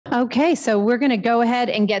Okay, so we're going to go ahead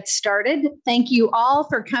and get started. Thank you all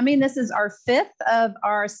for coming. This is our fifth of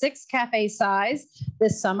our 6 cafe size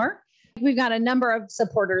this summer. We've got a number of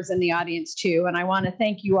supporters in the audience too, and I want to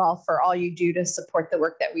thank you all for all you do to support the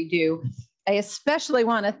work that we do. I especially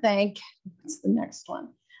want to thank, what's the next one?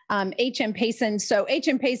 H.M. Payson. So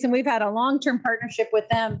H.M. Payson, we've had a long-term partnership with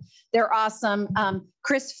them. They're awesome.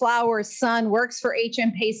 Chris Flower's son works for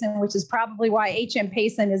H.M. Payson, which is probably why H.M.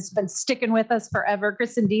 Payson has been sticking with us forever.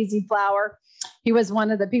 Chris and Deezy Flower. He was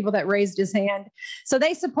one of the people that raised his hand. So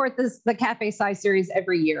they support the Cafe Size series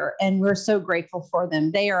every year, and we're so grateful for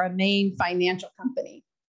them. They are a main financial company.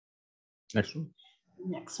 Excellent.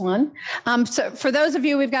 Next one. So for those of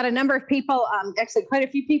you, we've got a number of people, actually quite a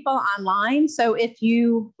few people online. So if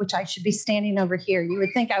you, which I should be standing over here, you would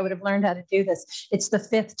think I would have learned how to do this. It's the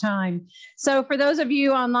 5th time. So for those of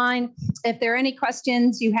you online, if there are any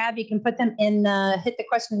questions you have, you can put them in, hit the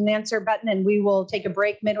question and answer button, and we will take a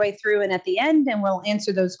break midway through and at the end, and we'll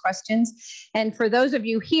answer those questions. And for those of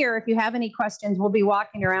you here, if you have any questions, we'll be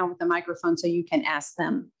walking around with the microphone so you can ask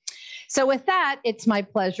them. So with that, it's my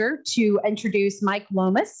pleasure to introduce Mike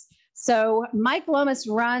Lomas. So Mike Lomas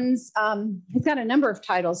runs, he's got a number of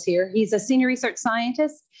titles here. He's a senior research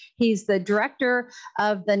scientist. He's the director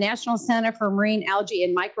of the National Center for Marine Algae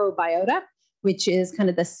and Microbiota, which is kind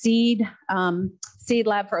of the seed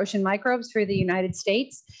lab for ocean microbes for the United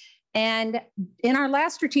States. And in our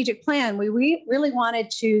last strategic plan, we really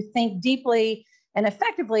wanted to think deeply and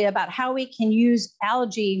effectively about how we can use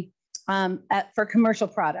algae for commercial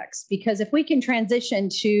products, because if we can transition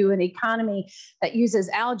to an economy that uses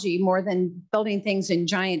algae more than building things in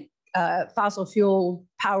giant fossil fuel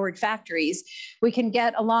powered factories, we can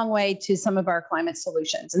get a long way to some of our climate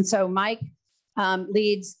solutions. And so Mike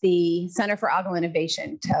leads the Center for Algal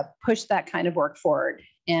Innovation to push that kind of work forward.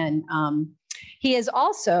 And he is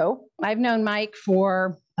also, I've known Mike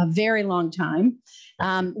for a very long time.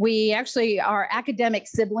 We actually are academic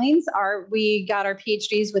siblings. We got our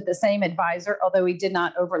PhDs with the same advisor, although we did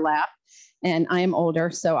not overlap. And I am older,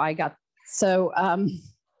 so I got,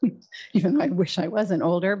 even though I wish I wasn't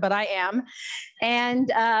older, but I am.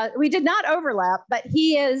 And we did not overlap, but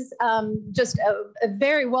he is just a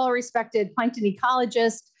very well-respected plankton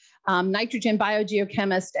ecologist, nitrogen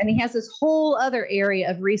biogeochemist, and he has this whole other area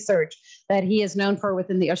of research that he is known for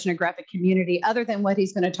within the oceanographic community, other than what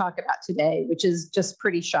he's going to talk about today, which is just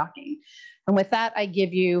pretty shocking. And with that, I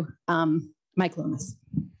give you Mike Lomas.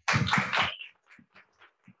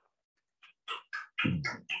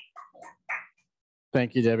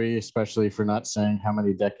 Thank you, Debbie, especially for not saying how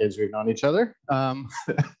many decades we've known each other.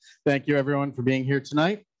 Thank you, everyone, for being here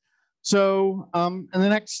tonight. So in the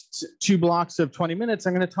next 2 blocks of 20 minutes,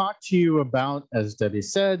 I'm going to talk to you about, as Debbie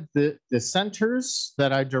said, the centers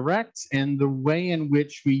that I direct and the way in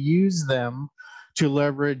which we use them to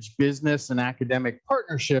leverage business and academic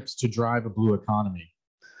partnerships to drive a blue economy.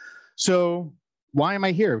 So why am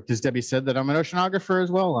I here? Because Debbie said that I'm an oceanographer as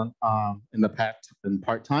well in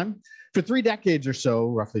part-time. For 3 decades or so,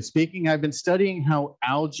 roughly speaking, I've been studying how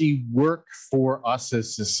algae work for us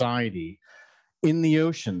as society in the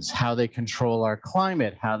oceans, how they control our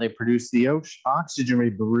climate, how they produce the oxygen we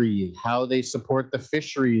breathe, how they support the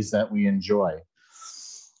fisheries that we enjoy.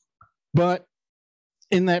 But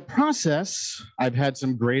in that process, I've had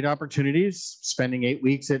some great opportunities, spending 8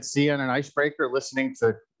 weeks at sea on an icebreaker, listening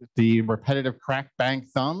to the repetitive crack, bang,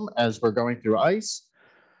 thumb as we're going through ice,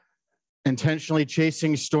 intentionally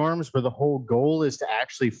chasing storms where the whole goal is to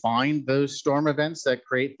actually find those storm events that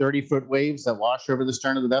create 30-foot waves that wash over the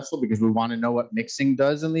stern of the vessel because we want to know what mixing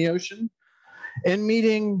does in the ocean, and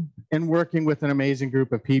meeting and working with an amazing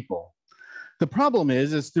group of people. The problem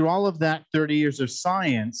is through all of that 30 years of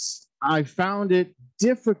science, I found it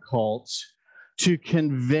difficult to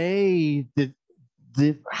convey the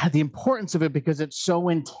importance of it because it's so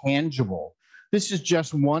intangible. This is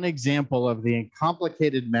just one example of the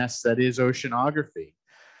complicated mess that is oceanography.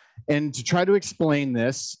 And to try to explain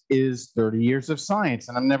this is 30 years of science,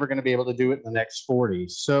 and I'm never going to be able to do it in the next 40.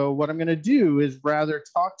 So what I'm going to do is rather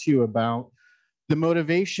talk to you about the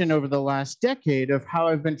motivation over the last decade of how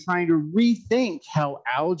I've been trying to rethink how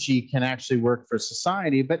algae can actually work for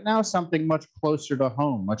society, but now something much closer to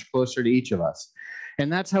home, much closer to each of us. And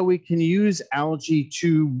that's how we can use algae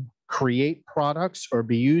to create products or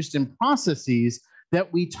be used in processes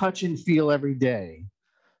that we touch and feel every day.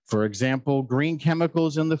 For example, green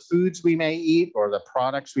chemicals in the foods we may eat or the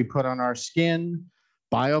products we put on our skin,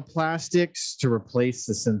 bioplastics to replace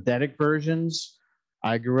the synthetic versions.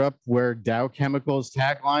 I grew up where Dow Chemical's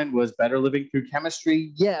tagline was better living through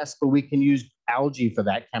chemistry. Yes, but we can use algae for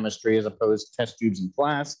that chemistry as opposed to test tubes and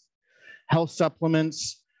flasks. Health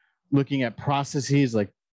supplements, looking at processes like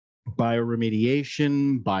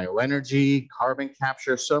bioremediation, bioenergy, carbon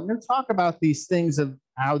capture. So I'm going to talk about these things of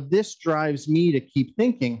how this drives me to keep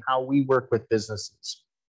thinking how we work with businesses.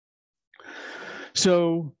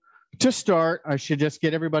 So to start, I should just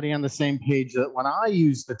get everybody on the same page that when I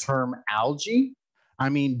use the term algae, I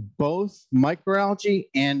mean both microalgae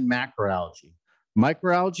and macroalgae.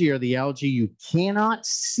 Microalgae are the algae you cannot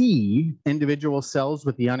see individual cells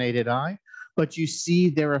with the unaided eye, but you see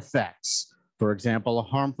their effects. For example,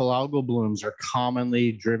 harmful algal blooms are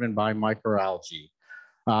commonly driven by microalgae.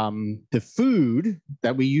 The food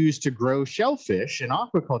that we use to grow shellfish in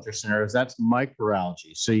aquaculture scenarios, that's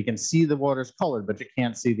microalgae. So you can see the water's colored, but you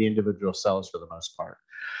can't see the individual cells for the most part.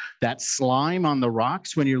 That slime on the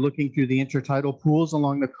rocks when you're looking through the intertidal pools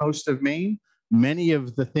along the coast of Maine, many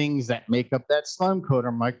of the things that make up that slime coat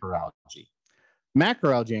are microalgae.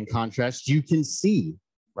 Macroalgae, in contrast, you can see,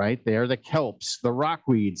 right? They're the kelps, the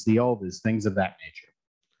rockweeds, the ulvas, things of that nature.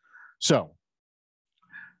 So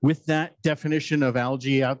with that definition of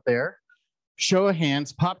algae out there, show of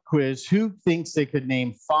hands, pop quiz, who thinks they could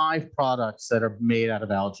name 5 products that are made out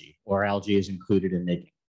of algae or algae is included in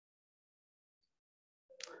making?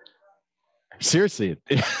 Seriously?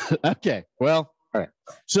 Okay, well, all right.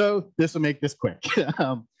 So this will make this quick.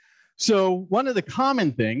 So one of the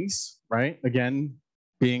common things, right, again,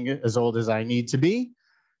 being as old as I need to be,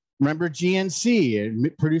 remember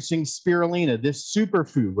GNC producing spirulina, this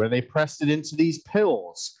superfood where they pressed it into these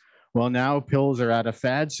pills. Well, now pills are out of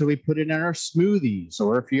fad, so we put it in our smoothies.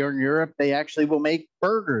 Or if you're in Europe, they actually will make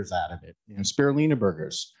burgers out of it, you know, spirulina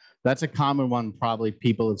burgers. That's a common one probably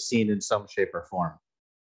people have seen in some shape or form.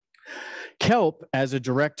 Kelp as a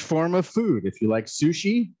direct form of food. If you like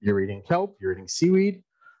sushi, you're eating kelp, you're eating seaweed,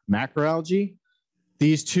 macroalgae.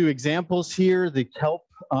 These 2 examples here, the kelp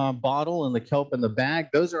bottle and the kelp in the bag,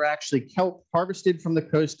 those are actually kelp harvested from the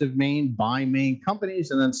coast of Maine by Maine companies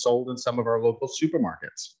and then sold in some of our local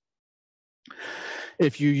supermarkets.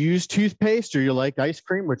 If you use toothpaste or you like ice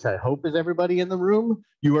cream, which I hope is everybody in the room,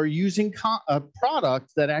 you are using a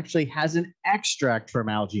product that actually has an extract from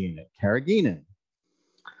algae in it, carrageenan.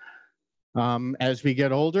 As we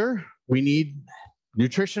get older, we need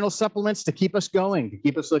nutritional supplements to keep us going, to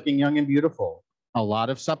keep us looking young and beautiful. A lot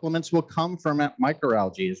of supplements will come from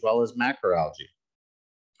microalgae as well as macroalgae.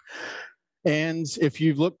 And if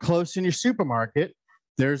you look close in your supermarket,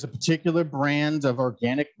 there's a particular brand of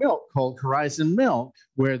organic milk called Horizon Milk,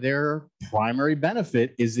 where their primary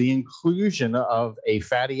benefit is the inclusion of a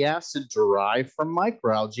fatty acid derived from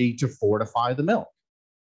microalgae to fortify the milk.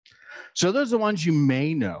 So those are the ones you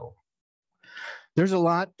may know. There's a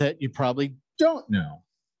lot that you probably don't know.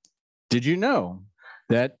 Did you know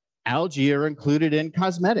that algae are included in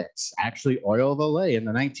cosmetics? Actually, oil of Olay in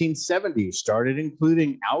the 1970s started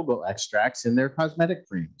including algal extracts in their cosmetic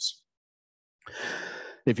creams.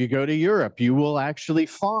 If you go to Europe, you will actually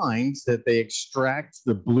find that they extract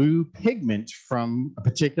the blue pigment from a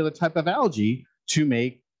particular type of algae to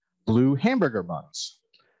make blue hamburger buns.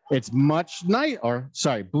 It's much nicer, or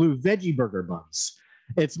sorry, blue veggie burger buns.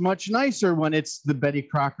 It's much nicer when it's the Betty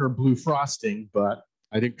Crocker blue frosting, but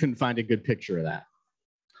I couldn't find a good picture of that.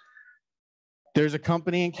 There's a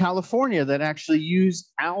company in California that actually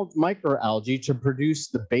used microalgae to produce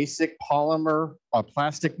the basic polymer or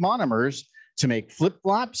plastic monomers to make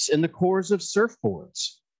flip-flops in the cores of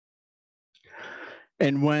surfboards.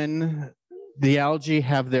 And when the algae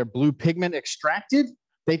have their blue pigment extracted,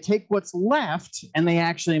 they take what's left and they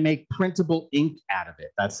actually make printable ink out of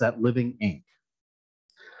it. That's that living ink.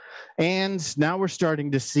 And now we're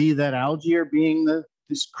starting to see that algae are being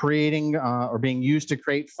creating or being used to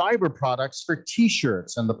create fiber products for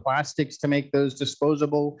t-shirts and the plastics to make those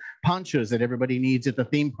disposable ponchos that everybody needs at the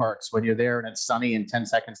theme parks when you're there and it's sunny and 10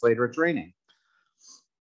 seconds later it's raining.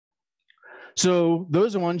 So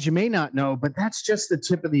those are ones you may not know, but that's just the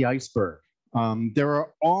tip of the iceberg. There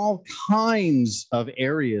are all kinds of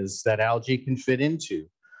areas that algae can fit into.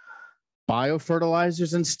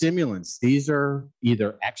 Biofertilizers and stimulants. These are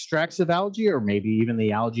either extracts of algae or maybe even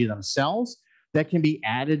the algae themselves that can be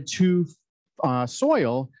added to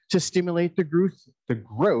soil to stimulate the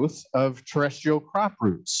growth of terrestrial crop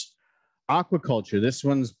roots. Aquaculture, this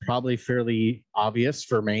one's probably fairly obvious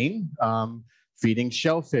for Maine. Feeding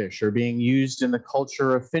shellfish or being used in the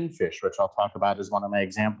culture of finfish, which I'll talk about as one of my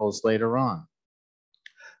examples later on.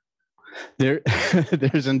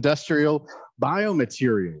 There's industrial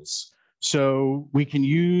biomaterials. So we can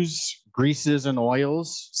use greases and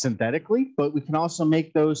oils synthetically, but we can also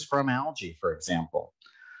make those from algae, for example.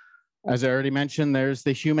 As I already mentioned, there's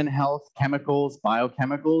the human health chemicals,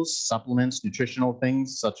 biochemicals, supplements, nutritional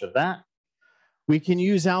things such as that. We can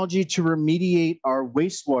use algae to remediate our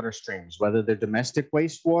wastewater streams, whether they're domestic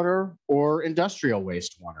wastewater or industrial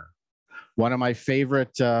wastewater. One of my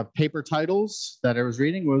favorite paper titles that I was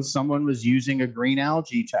reading was someone was using a green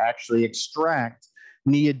algae to actually extract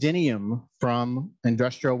neodymium from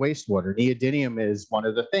industrial wastewater. Neodymium is one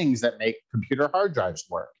of the things that make computer hard drives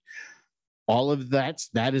work. All of that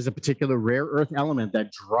is a particular rare earth element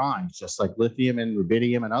that drives, just like lithium and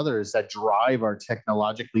rubidium and others, that drive our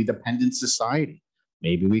technologically dependent society.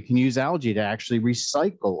 Maybe we can use algae to actually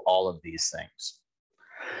recycle all of these things.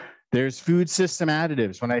 There's food system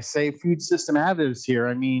additives. When I say food system additives here,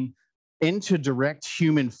 I mean into direct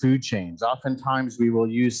human food chains. Oftentimes we will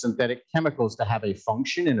use synthetic chemicals to have a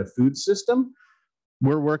function in a food system.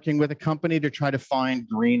 We're working with a company to try to find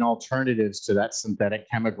green alternatives to that synthetic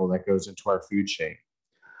chemical that goes into our food chain.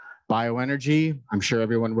 Bioenergy, I'm sure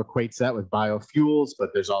everyone equates that with biofuels, but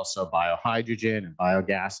there's also biohydrogen and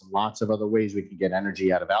biogas and lots of other ways we can get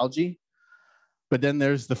energy out of algae. But then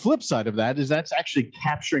there's the flip side of that, is that's actually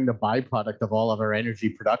capturing the byproduct of all of our energy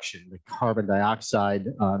production, the carbon dioxide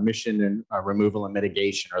emission and removal and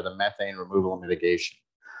mitigation, or the methane removal and mitigation.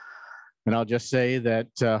 And I'll just say that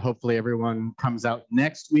hopefully everyone comes out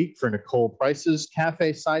next week for Nicole Price's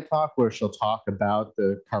Café Side Talk, where she'll talk about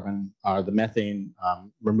the the methane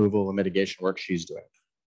removal and mitigation work she's doing.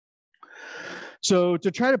 So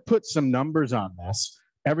to try to put some numbers on this,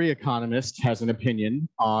 every economist has an opinion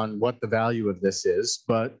on what the value of this is,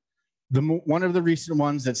 but one of the recent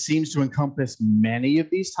ones that seems to encompass many of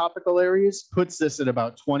these topical areas puts this at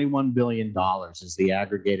about $21 billion is the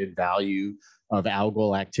aggregated value of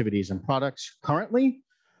algal activities and products currently,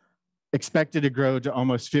 expected to grow to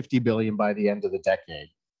almost 50 billion by the end of the decade.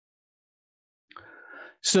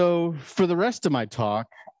 So for the rest of my talk,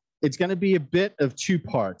 it's going to be a bit of two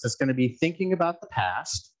parts. It's going to be thinking about the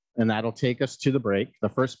past, and that'll take us to the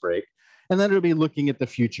first break, and then it'll be looking at the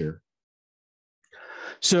future.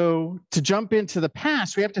 So to jump into the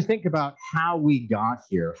past, we have to think about how we got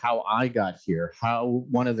here, how I got here, how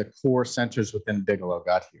one of the core centers within Bigelow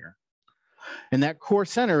got here. And that core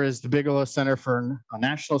center is the Bigelow Center for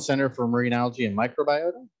National Center for Marine Algae and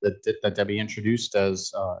Microbiota that Debbie introduced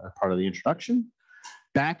as part of the introduction.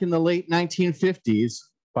 Back in the late 1950s,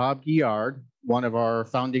 Bob Guillard, one of our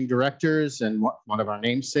founding directors and one of our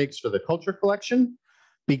namesakes for the culture collection,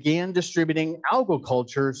 began distributing algal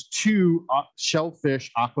cultures to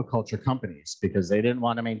shellfish aquaculture companies because they didn't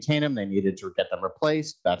want to maintain them. They needed to get them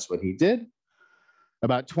replaced. That's what he did.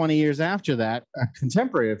 About 20 years after that, a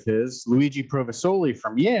contemporary of his, Luigi Provasoli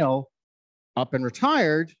from Yale, up and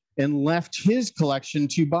retired and left his collection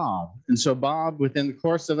to Bob. And so Bob, within the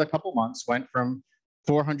course of a couple months, went from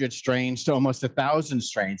 400 strains to almost 1,000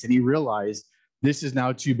 strains. And he realized this is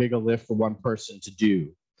now too big a lift for one person to do.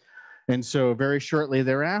 And so very shortly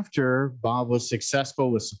thereafter, Bob was successful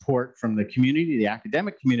with support from the community, the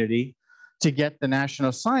academic community, to get the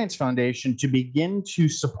National Science Foundation to begin to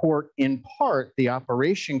support in part the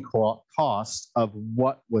operation cost of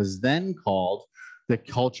what was then called the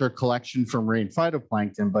Culture Collection for Marine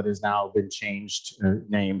Phytoplankton, but has now been changed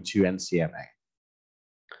name to NCMA.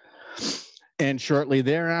 And shortly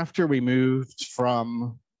thereafter, we moved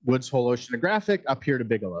from Woods Hole Oceanographic up here to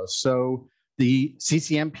Bigelow. So the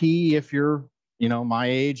CCMP, if you're my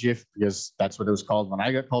age, because that's what it was called when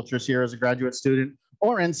I got cultures here as a graduate student,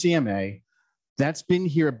 or NCMA, that's been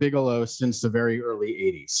here at Bigelow since the very early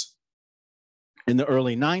 80s. In the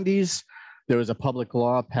early 90s, there was a public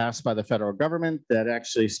law passed by the federal government that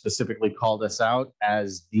actually specifically called us out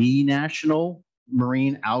as the National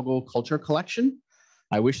Marine Algal Culture Collection.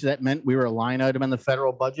 I wish that meant we were a line item in the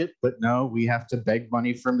federal budget, but no, we have to beg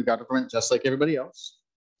money from the government just like everybody else.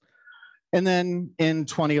 And then in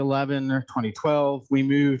 2011 or 2012, we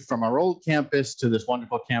moved from our old campus to this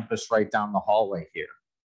wonderful campus right down the hallway here.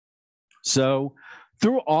 So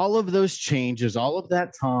through all of those changes, all of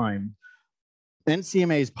that time,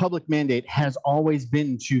 NCMA's public mandate has always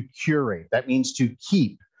been to curate. That means to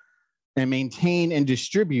keep and maintain and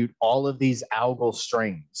distribute all of these algal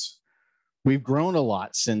strains. We've grown a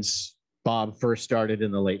lot since Bob first started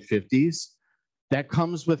in the late 50s. That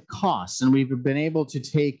comes with costs, and we've been able to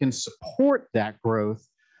take and support that growth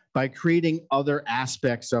by creating other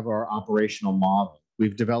aspects of our operational model.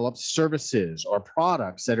 We've developed services or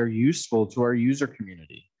products that are useful to our user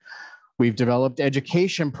community. We've developed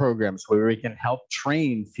education programs where we can help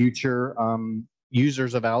train future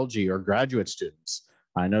users of algae or graduate students.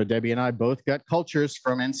 I know Debbie and I both got cultures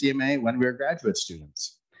from NCMA when we were graduate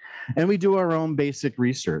students. And we do our own basic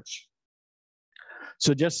research.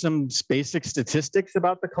 So just some basic statistics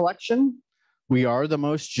about the collection. We are the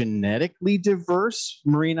most genetically diverse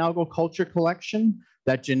marine algal culture collection.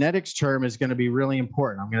 That genetics term is going to be really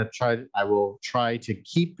important. I will try to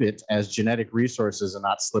keep it as genetic resources and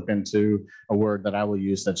not slip into a word that I will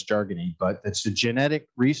use that's jargony, but it's the genetic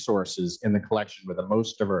resources in the collection were the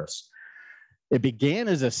most diverse. It began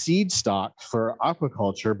as a seed stock for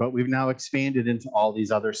aquaculture, but we've now expanded into all these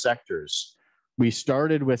other sectors. We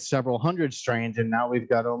started with several hundred strains, and now we've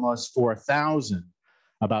got almost 4,000,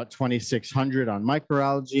 about 2,600 on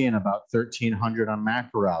microalgae and about 1,300 on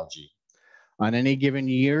macroalgae. On any given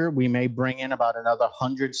year, we may bring in about another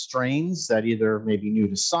 100 strains that either may be new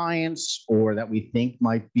to science or that we think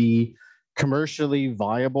might be commercially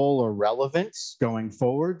viable or relevant going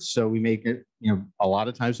forward. So we make it, a lot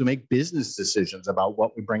of times we make business decisions about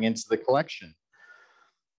what we bring into the collection.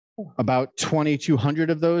 About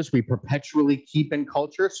 2,200 of those we perpetually keep in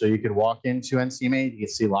culture. So you could walk into NCMA, you can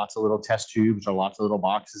see lots of little test tubes or lots of little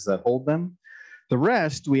boxes that hold them. The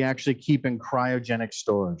rest we actually keep in cryogenic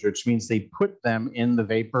storage, which means they put them in the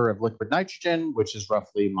vapor of liquid nitrogen, which is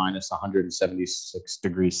roughly minus 176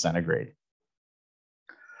 degrees centigrade.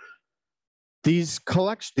 These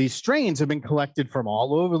strains have been collected from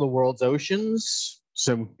all over the world's oceans,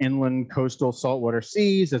 some inland coastal saltwater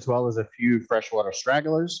seas, as well as a few freshwater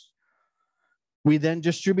stragglers. We then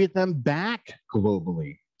distribute them back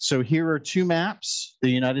globally. So here are two maps, the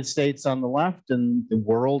United States on the left and the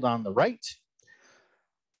world on the right.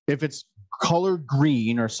 If it's colored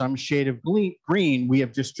green or some shade of green, we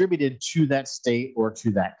have distributed to that state or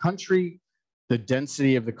to that country. The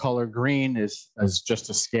density of the color green is just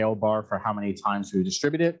a scale bar for how many times we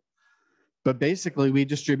distribute it. But basically, we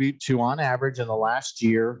distribute to, on average, in the last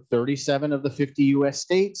year, 37 of the 50 US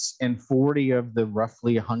states and 40 of the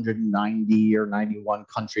roughly 190 or 91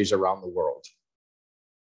 countries around the world.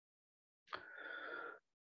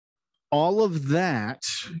 All of that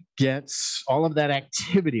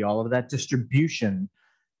activity, all of that distribution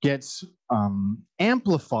gets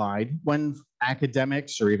amplified when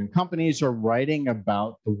academics or even companies are writing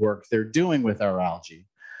about the work they're doing with our algae.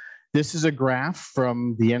 This is a graph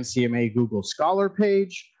from the NCMA Google Scholar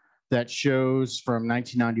page that shows from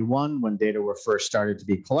 1991, when data were first started to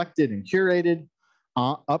be collected and curated,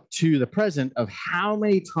 up to the present of how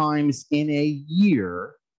many times in a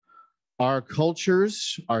year our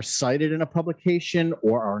cultures are cited in a publication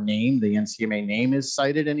or our name, the NCMA name, is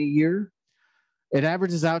cited in a year. It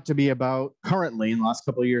averages out to be about, currently in the last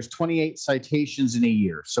couple of years, 28 citations in a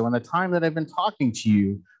year. So in the time that I've been talking to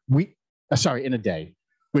you, in a day,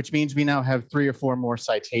 which means we now have 3 or 4 more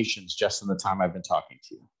citations just in the time I've been talking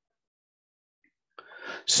to you.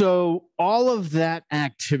 So all of that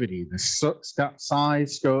activity, the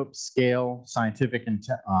size, scope, scale, scientific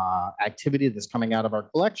activity that's coming out of our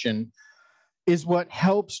collection is what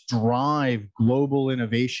helps drive global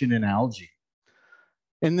innovation in algae.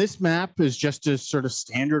 And this map is just a sort of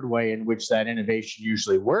standard way in which that innovation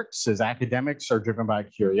usually works. As academics are driven by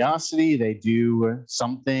curiosity, they do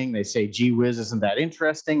something, they say, gee whiz, isn't that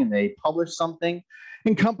interesting? And they publish something.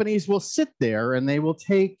 And companies will sit there and they will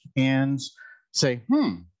take and say,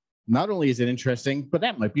 not only is it interesting, but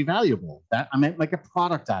that might be valuable. I might make a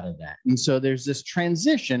product out of that. And so there's this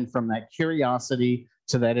transition from that curiosity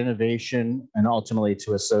to that innovation and ultimately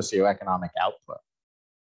to a socioeconomic output.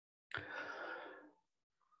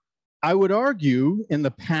 I would argue in the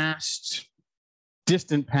past,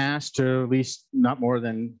 distant past, to at least not more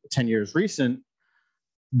than 10 years recent,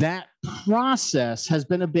 that process has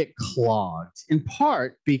been a bit clogged, in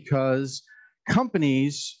part because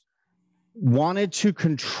companies wanted to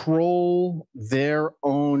control their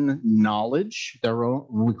own knowledge,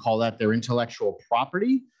 we call that their intellectual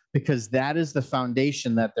property, because that is the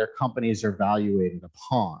foundation that their companies are evaluated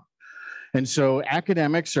upon. And so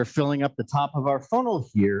academics are filling up the top of our funnel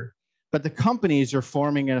here, but the companies are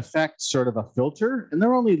forming, in effect, sort of a filter, and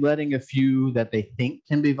they're only letting a few that they think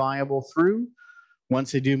can be viable through.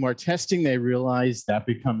 Once they do more testing, they realize that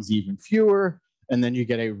becomes even fewer, and then you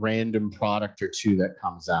get a random product or two that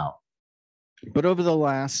comes out. But over the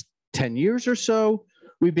last 10 years or so,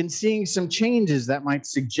 we've been seeing some changes that might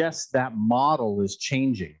suggest that model is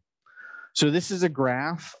changing. So this is a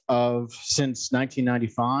graph of since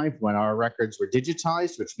 1995, when our records were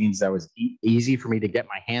digitized, which means that was easy for me to get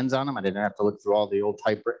my hands on them. I didn't have to look through all the old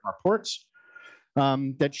typewritten reports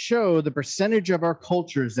that show the percentage of our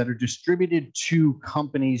cultures that are distributed to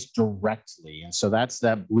companies directly. And so that's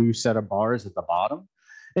that blue set of bars at the bottom.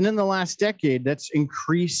 And in the last decade, that's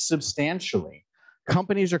increased substantially.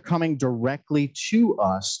 Companies are coming directly to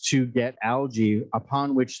us to get algae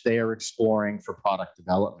upon which they are exploring for product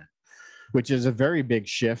development, which is a very big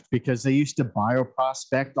shift because they used to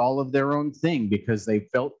bioprospect all of their own thing because they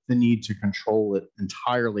felt the need to control it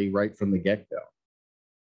entirely right from the get-go.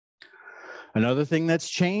 Another thing that's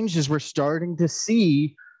changed is we're starting to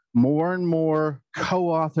see more and more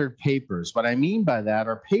co-authored papers. What I mean by that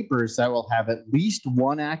are papers that will have at least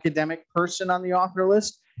one academic person on the author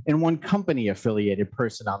list and one company affiliated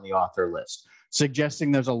person on the author list,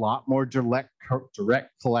 suggesting there's a lot more direct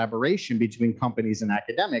collaboration between companies and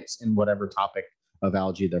academics in whatever topic of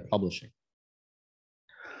algae they're publishing.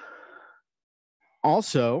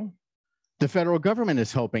 Also, the federal government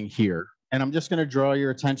is helping here. And I'm just going to draw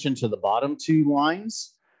your attention to the bottom two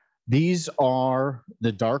lines. These are,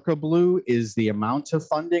 the darker blue is the amount of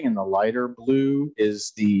funding and the lighter blue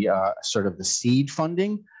is the sort of the seed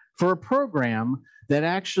funding for a program that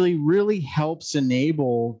actually really helps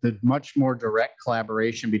enable the much more direct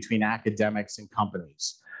collaboration between academics and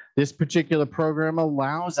companies. This particular program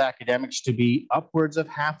allows academics to be upwards of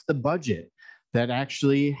half the budget that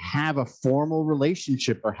actually have a formal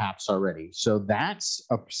relationship perhaps already. So that's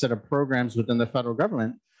a set of programs within the federal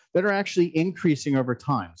government that are actually increasing over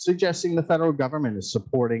time, suggesting the federal government is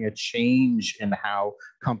supporting a change in how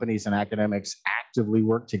companies and academics actively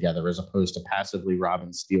work together as opposed to passively rob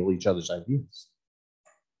and steal each other's ideas.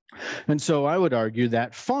 And so I would argue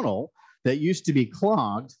that funnel that used to be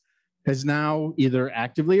clogged has now either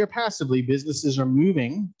actively or passively, businesses are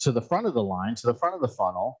moving to the front of the line, to the front of the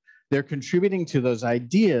funnel. They're contributing to those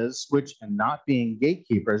ideas, which, and not being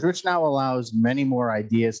gatekeepers, which now allows many more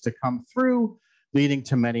ideas to come through, leading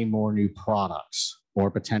to many more new products or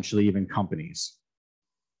potentially even companies.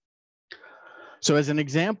 So as an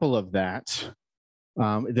example of that,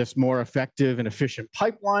 this more effective and efficient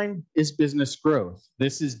pipeline is business growth.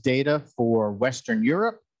 This is data for Western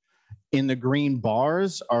Europe. In the green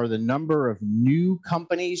bars are the number of new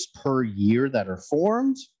companies per year that are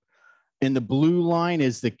formed. In the blue line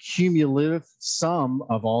is the cumulative sum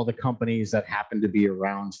of all the companies that happen to be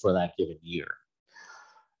around for that given year.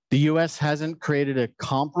 The US hasn't created a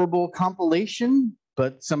comparable compilation,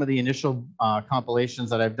 but some of the initial compilations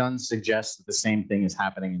that I've done suggest that the same thing is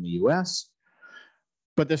happening in the US.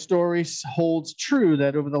 But the story holds true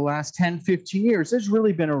that over the last 10, 15 years, there's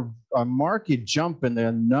really been a marked jump in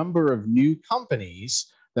the number of new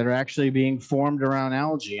companies that are actually being formed around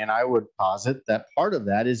algae. And I would posit that part of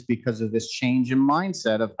that is because of this change in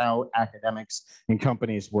mindset of how academics and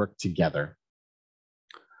companies work together.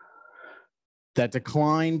 That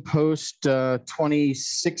decline post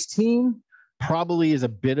 2016 probably is a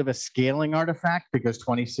bit of a scaling artifact because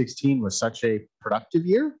 2016 was such a productive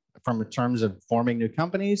year from terms of forming new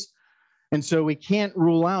companies. And so we can't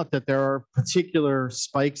rule out that there are particular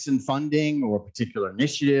spikes in funding or particular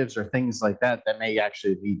initiatives or things like that that may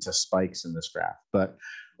actually lead to spikes in this graph. But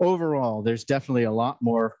overall, there's definitely a lot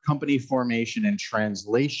more company formation and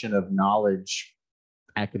translation of knowledge,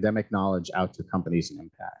 academic knowledge out to companies and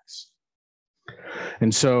impacts.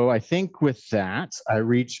 And so I think with that, I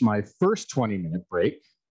reached my first 20-minute break.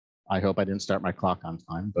 I hope I didn't start my clock on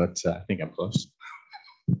time, but I think I'm close.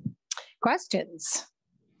 Questions?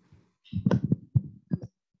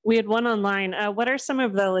 We had one online. What are some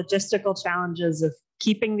of the logistical challenges of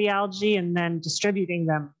keeping the algae and then distributing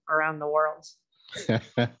them around the world?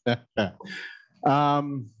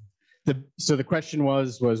 So the question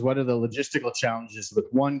was what are the logistical challenges with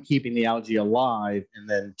one, keeping the algae alive, and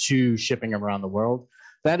then two, shipping them around the world?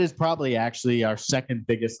 That is probably actually our second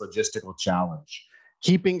biggest logistical challenge.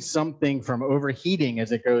 Keeping something from overheating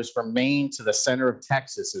as it goes from Maine to the center of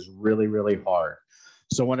Texas is really, really hard.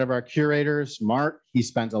 So one of our curators, Mark, he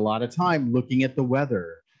spends a lot of time looking at the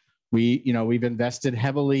weather. We've invested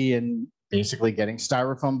heavily in basically getting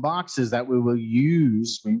styrofoam boxes that we will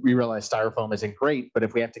use. We realize styrofoam isn't great, but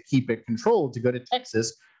if we have to keep it controlled to go to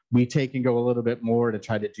Texas, we take and go a little bit more to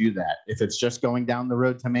try to do that. If it's just going down the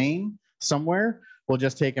road to Maine somewhere, we'll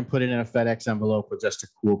just take and put it in a FedEx envelope with just a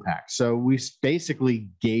cool pack. So we basically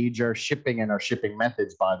gauge our shipping and our shipping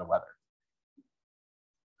methods by the weather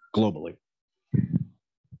globally.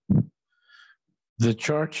 The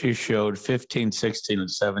chart you showed, 15, 16,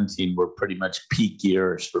 and 17 were pretty much peak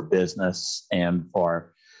years for business and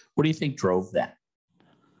for, what do you think drove that?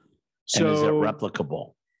 And is it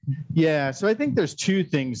replicable? Yeah, so I think there's two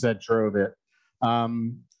things that drove it.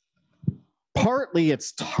 Partly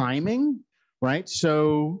it's timing, right?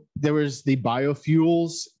 So there was the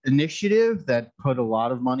biofuels initiative that put a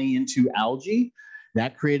lot of money into algae.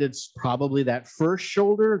 That created probably that first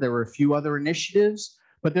shoulder. There were a few other initiatives.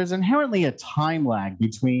 But there's inherently a time lag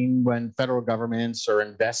between when federal governments or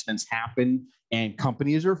investments happen and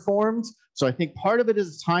companies are formed. So I think part of it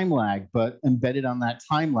is a time lag, but embedded on that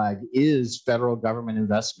time lag is federal government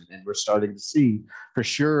investment. And we're starting to see, for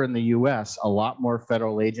sure in the US, a lot more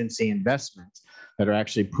federal agency investment that are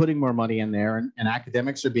actually putting more money in there, and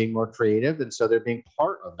academics are being more creative, and so they're being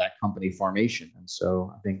part of that company formation. And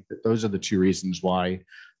so I think that those are the two reasons why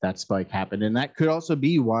that spike happened. And that could also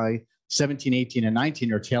be why 17, 18, and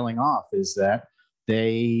 19 are tailing off, is that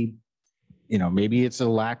they, maybe it's a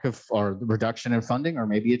lack of or reduction in funding, or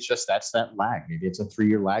maybe it's just that's that lag. Maybe it's a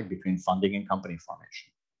 3-year lag between funding and company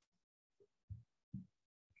formation.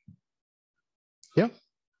 Yeah.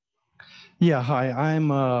 Yeah. Hi.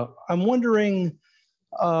 I'm wondering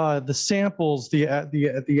the samples, the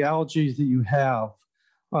algae that you have.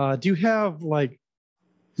 Do you have like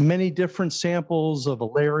many different samples of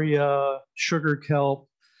Alaria, sugar kelp?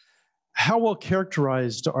 How well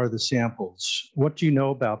characterized are the samples? What do you know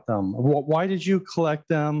about them? Why did you collect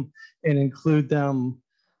them and include them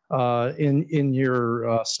in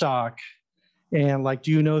your stock? And like,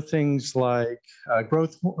 do you know things like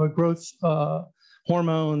growth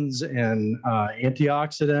hormones and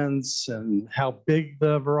antioxidants, and how big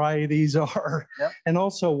the varieties are? Yep. And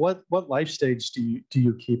also, what life stage do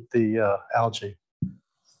you keep the algae?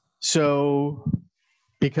 So,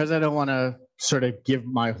 because I don't want to sort of give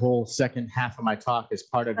my whole second half of my talk as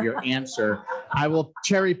part of your answer, I will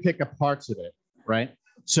cherry pick up parts of it, right?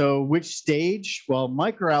 So which stage? Well,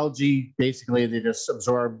 microalgae, basically, they just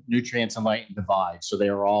absorb nutrients and light and divide. So they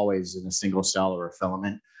are always in a single cell or a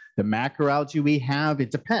filament. The macroalgae we have,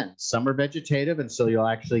 it depends. Some are vegetative, and so you'll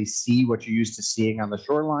actually see what you're used to seeing on the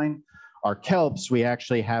shoreline. Our kelps, we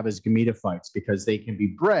actually have as gametophytes because they can be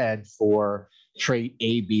bred for trait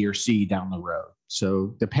A, B, or C down the road.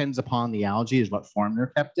 So depends upon the algae is what form they're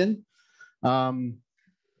kept in.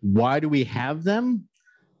 Why do we have them?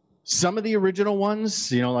 Some of the original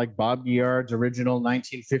ones, like Bob Guillard's original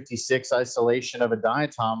 1956 isolation of a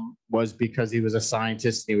diatom was because he was a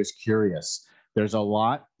scientist and he was curious. There's a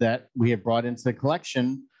lot that we have brought into the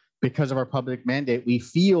collection because of our public mandate. We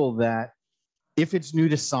feel that if it's new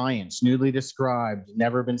to science, newly described,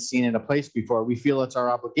 never been seen in a place before, we feel it's our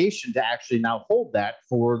obligation to actually now hold that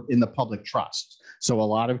in the public trust. So a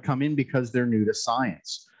lot have come in because they're new to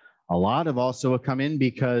science. A lot have also come in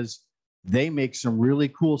because they make some really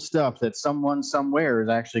cool stuff that someone somewhere is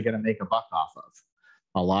actually going to make a buck off of.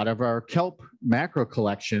 A lot of our kelp macro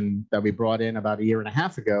collection that we brought in about 1.5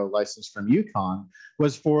 years ago, licensed from Yukon,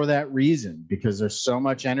 was for that reason, because there's so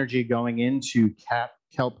much energy going into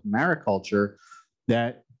kelp mariculture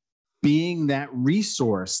that being that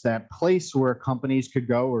resource, that place where companies could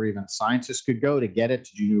go or even scientists could go to get it,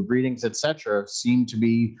 to do new breedings, et cetera, seemed to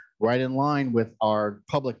be right in line with our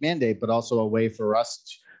public mandate, but also a way for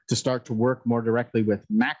us to start to work more directly with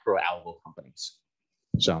macro algal companies.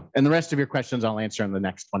 So, and the rest of your questions I'll answer in the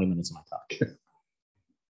next 20 minutes of my talk.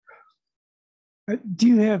 Do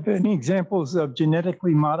you have any examples of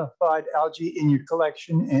genetically modified algae in your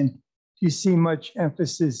collection? And do you see much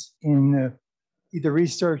emphasis in either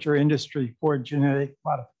research or industry for genetic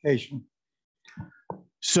modification?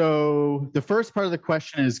 So the first part of the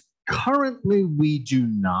question is, currently we do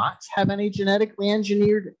not have any genetically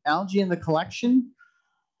engineered algae in the collection,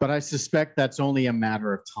 but I suspect that's only a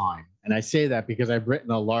matter of time. And I say that because I've written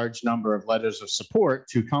a large number of letters of support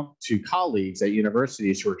to colleagues at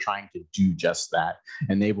universities who are trying to do just that,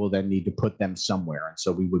 and they will then need to put them somewhere. And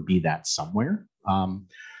so we would be that somewhere.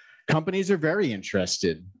 Companies are very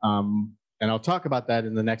interested. And I'll talk about that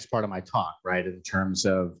in the next part of my talk, right? In terms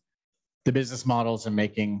of the business models and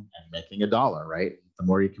making a dollar, right? The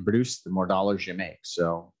more you can produce, the more dollars you make.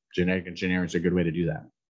 So genetic engineering is a good way to do that.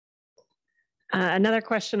 Another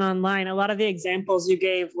question online. A lot of the examples you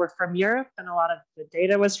gave were from Europe, and a lot of the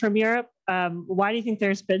data was from Europe. Why do you think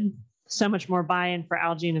there's been so much more buy-in for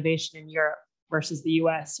algae innovation in Europe versus the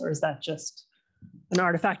US, or is that just an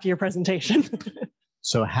artifact of your presentation?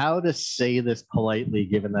 So how to say this politely,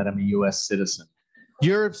 given that I'm a US citizen?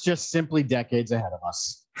 Europe's just simply decades ahead of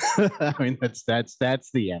us. I mean, that's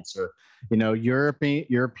the answer.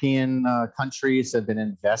 European countries have been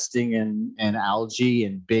investing in algae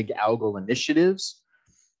and big algal initiatives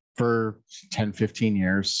for 10, 15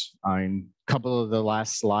 years. A couple of the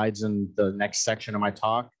last slides in the next section of my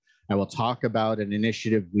talk, I will talk about an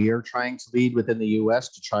initiative we are trying to lead within the US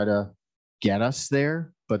to try to get us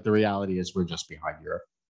there. But the reality is we're just behind Europe.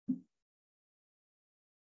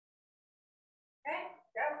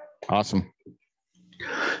 Awesome.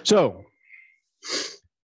 So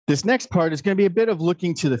this next part is going to be a bit of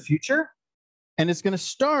looking to the future. And it's going to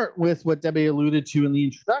start with what Debbie alluded to in the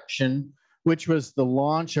introduction, which was the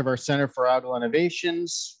launch of our Center for Algal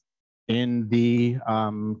Innovations in the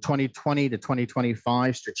 2020 to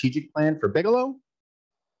 2025 strategic plan for Bigelow.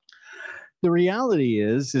 The reality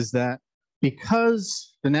is that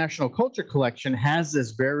because the National Culture Collection has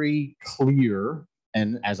this very clear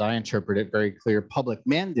and as I interpret it, very clear public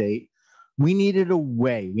mandate, we needed a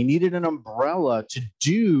way, we needed an umbrella to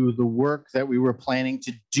do the work that we were planning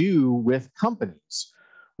to do with companies,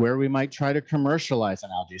 where we might try to commercialize an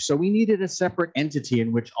algae. So we needed a separate entity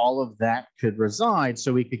in which all of that could reside,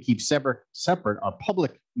 so we could keep separate our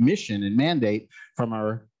public mission and mandate from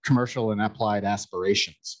our commercial and applied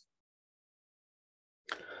aspirations.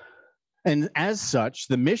 And as such,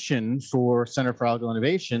 the mission for Center for Algal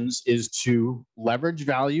Innovations is to leverage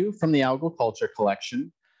value from the algal culture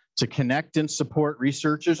collection, to connect and support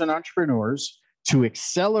researchers and entrepreneurs, to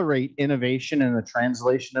accelerate innovation and the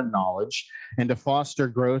translation of knowledge, and to foster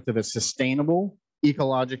growth of a sustainable,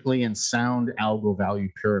 ecologically and sound algal value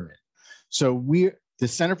pyramid. So the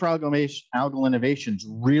Center for Algal Innovations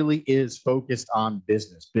really is focused on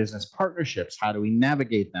business partnerships. How do we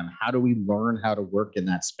navigate them? How do we learn how to work in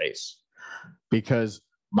that space? Because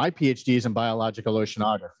my PhD is in biological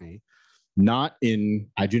oceanography, I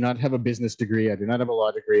do not have a business degree. I do not have a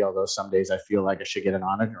law degree, although some days I feel like I should get an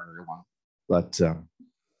honorary one. But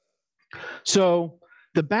so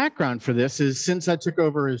the background for this is, since I took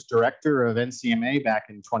over as director of NCMA back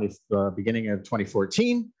in beginning of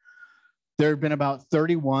 2014, there have been about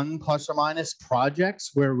 31 plus or minus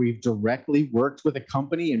projects where we've directly worked with a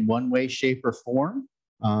company in one way, shape, or form.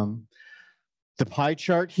 The pie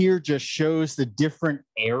chart here just shows the different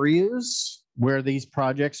areas where these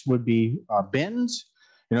projects would be binned.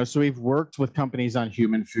 So we've worked with companies on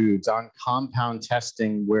human foods, on compound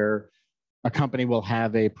testing, where a company will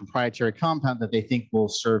have a proprietary compound that they think will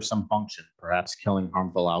serve some function, perhaps killing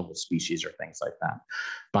harmful algal species or things like that.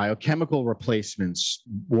 Biochemical replacements,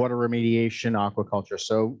 water remediation, aquaculture.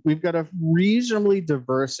 So we've got a reasonably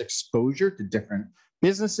diverse exposure to different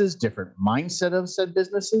businesses, different mindset of said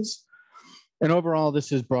businesses. And overall, this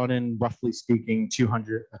has brought in, roughly speaking,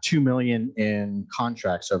 $2 million in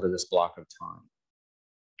contracts over this block of time.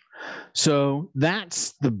 So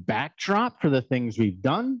that's the backdrop for the things we've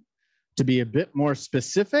done. To be a bit more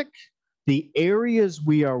specific, the areas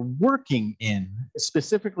we are working in,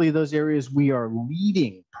 specifically those areas we are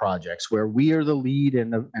leading projects where we are the lead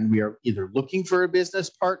and we are either looking for a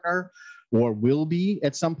business partner or will be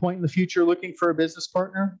at some point in the future looking for a business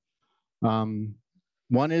partner. One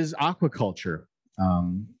is aquaculture.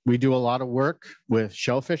 We do a lot of work with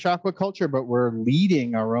shellfish aquaculture, but we're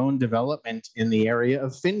leading our own development in the area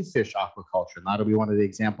of finfish aquaculture. And that'll be one of the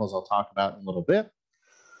examples I'll talk about in a little bit.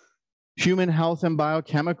 Human health and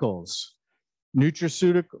biochemicals,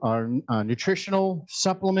 nutritional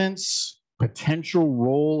supplements, potential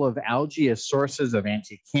role of algae as sources of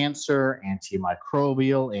anti-cancer,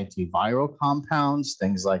 antimicrobial, antiviral compounds,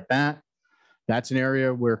 things like that. That's an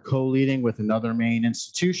area we're co-leading with another main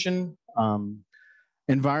institution.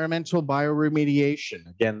 Environmental bioremediation.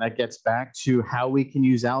 Again, that gets back to how we can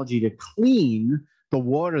use algae to clean the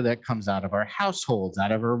water that comes out of our households,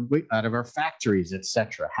 out of our factories, et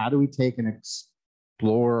cetera. How do we take and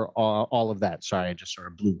explore all of that? Sorry, I just sort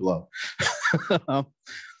of blew blow.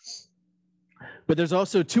 But there's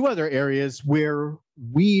also two other areas where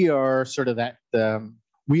we are sort of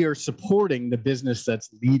we are supporting the business that's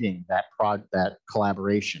leading that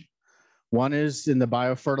collaboration. One is in the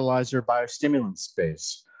biofertilizer, biostimulant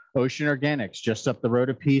space. Ocean Organics, just up the road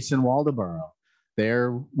a piece in Waldoboro.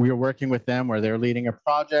 We are working with them where they're leading a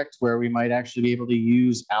project where we might actually be able to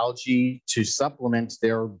use algae to supplement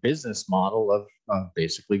their business model of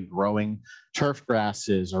basically growing turf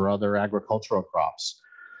grasses or other agricultural crops.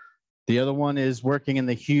 The other one is working in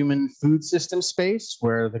the human food system space,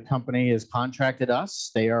 where the company has contracted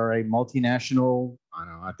us. They are a multinational,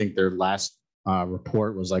 I think their last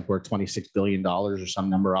report was like worth $26 billion or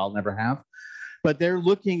some number I'll never have. But they're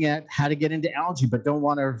looking at how to get into algae, but don't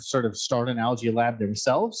want to sort of start an algae lab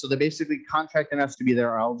themselves. So they're basically contracting us to be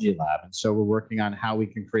their algae lab. And so we're working on how we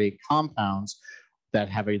can create compounds that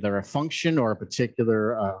have either a function or a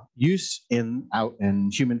particular use in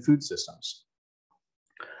human food systems.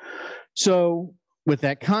 So with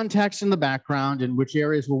that context in the background and which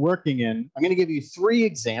areas we're working in, I'm going to give you 3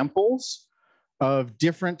 examples of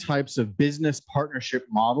different types of business partnership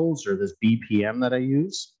models, or this BPM that I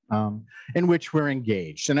use, in which we're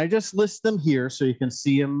engaged. And I just list them here so you can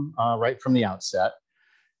see them right from the outset.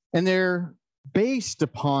 And they're based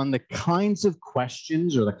upon the kinds of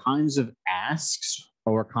questions or the kinds of asks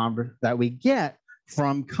or that we get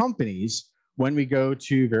from companies when we go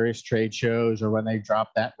to various trade shows or when they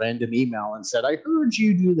drop that random email and said, I heard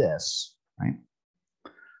you do this, right?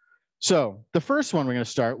 So the first one we're going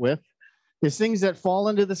to start with is things that fall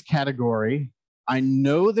into this category. I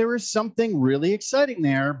know there is something really exciting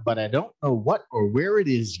there, but I don't know what or where it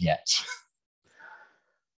is yet.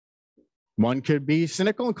 One could be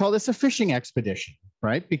cynical and call this a fishing expedition,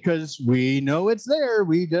 right? Because we know it's there.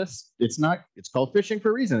 It's called fishing for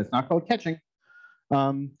a reason. It's not called catching.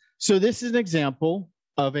 So this is an example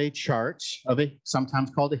of a chart,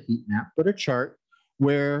 sometimes called a heat map, but a chart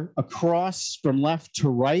where across from left to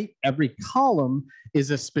right, every column is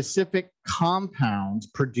a specific compound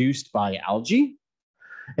produced by algae,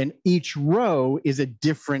 and each row is a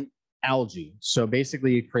different algae. So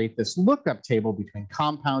basically you create this lookup table between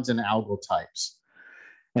compounds and algal types.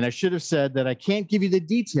 And I should have said that I can't give you the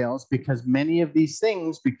details because many of these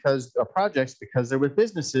things, because they're with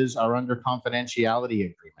businesses, are under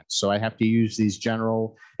confidentiality agreements. So I have to use these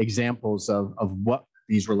general examples of what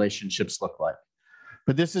these relationships look like.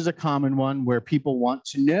 But this is a common one where people want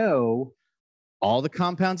to know all the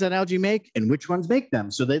compounds that algae make and which ones make them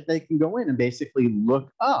so that they can go in and basically look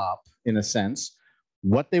up, in a sense,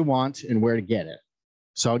 what they want and where to get it.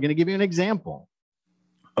 So I'm going to give you an example.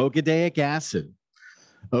 Oxidaic acid.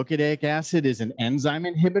 Oxidaic acid is an enzyme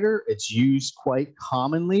inhibitor. It's used quite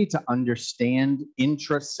commonly to understand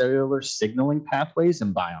intracellular signaling pathways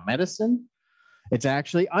in biomedicine. It's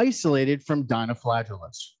actually isolated from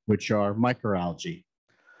dinoflagellates, which are microalgae.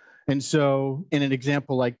 And so in an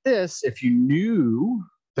example like this, if you knew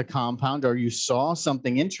the compound or you saw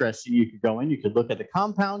something interesting, you could go in, you could look at the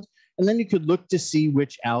compound, and then you could look to see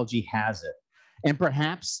which algae has it. And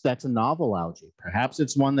perhaps that's a novel algae. Perhaps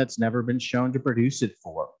it's one that's never been shown to produce it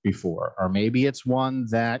before. Or maybe it's one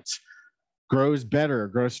that grows better,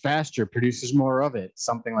 grows faster, produces more of it,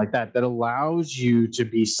 something like that, that allows you to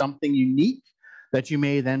be something unique that you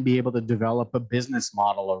may then be able to develop a business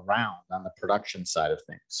model around on the production side of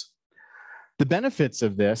things. The benefits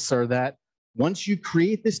of this are that once you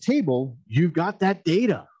create this table, you've got that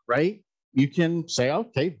data, right? You can say,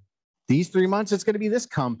 okay, these 3 months, it's going to be this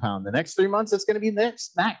compound. The next 3 months, it's going to be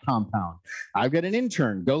that compound. I've got an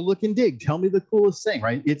intern. Go look and dig. Tell me the coolest thing,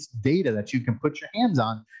 right? It's data that you can put your hands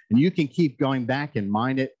on, and you can keep going back and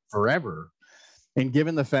mine it forever. And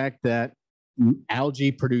given the fact that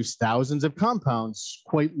algae produce thousands of compounds,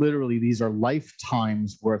 quite literally, these are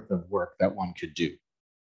lifetimes worth of work that one could do.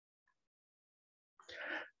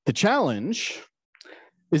 The challenge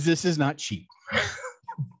is this is not cheap.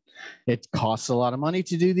 It costs a lot of money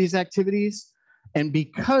to do these activities. And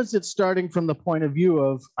because it's starting from the point of view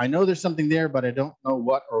of, I know there's something there, but I don't know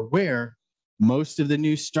what or where, most of the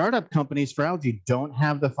new startup companies for algae don't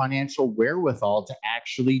have the financial wherewithal to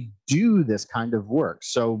actually do this kind of work.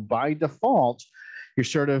 So by default,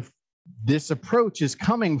 this approach is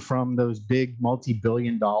coming from those big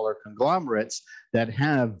multi-billion-dollar conglomerates that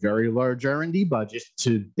have very large R&D budgets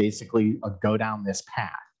to basically go down this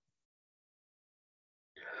path.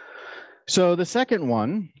 So the second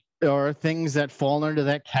one are things that fall under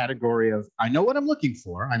that category of, I know what I'm looking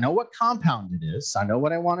for, I know what compound it is, I know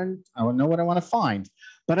what I want to find,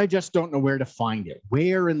 but I just don't know where to find it.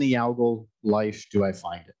 Where in the algal life do I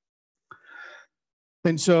find it?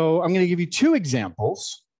 And so I'm going to give you two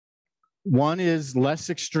examples. One is less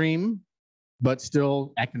extreme, but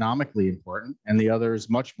still economically important, and the other is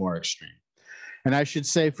much more extreme. And I should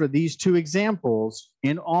say for these two examples,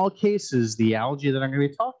 in all cases, the algae that I'm going to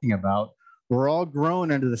be talking about were all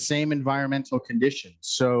grown under the same environmental conditions.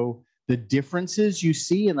 So the differences you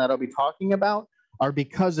see and that I'll be talking about are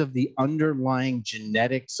because of the underlying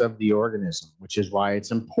genetics of the organism, which is why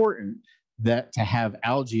it's important that to have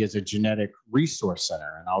algae as a genetic resource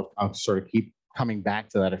center. And I'll sort of keep coming back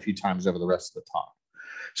to that a few times over the rest of the talk.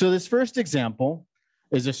 So this first example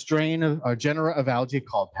is a strain of a genera of algae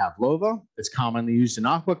called Pavlova. It's commonly used in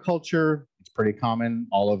aquaculture. It's pretty common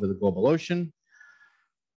all over the global ocean.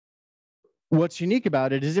 What's unique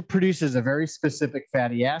about it is it produces a very specific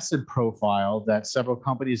fatty acid profile that several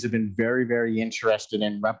companies have been very, very interested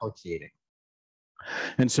in replicating.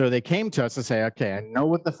 And so they came to us and say, okay, I know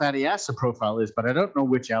what the fatty acid profile is, but I don't know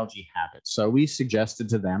which algae have it. So we suggested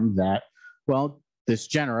to them that, well, this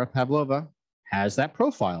genera, Pavlova, has that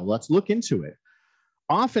profile. Let's look into it.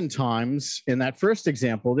 Oftentimes, in that first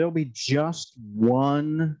example, there'll be just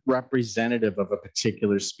one representative of a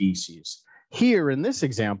particular species. Here in this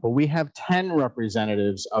example, we have 10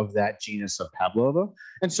 representatives of that genus of Pavlova,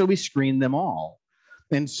 and so we screen them all.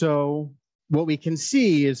 And so what we can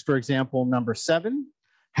see is, for example, number 7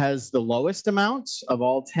 has the lowest amount of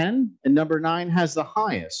all 10, and number 9 has the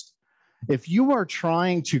highest. If you are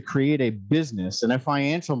trying to create a business and a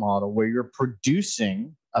financial model where you're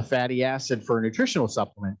producing a fatty acid for a nutritional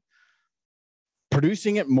supplement,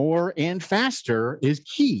 producing it more and faster is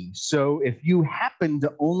key. So if you happen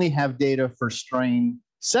to only have data for strain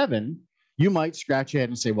 7, you might scratch your head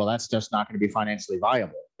and say, well, that's just not going to be financially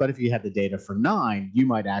viable. But if you had the data for 9, you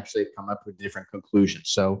might actually come up with different conclusions.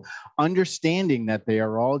 So understanding that they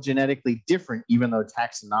are all genetically different, even though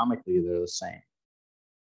taxonomically they're the same.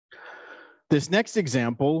 This next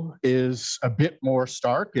example is a bit more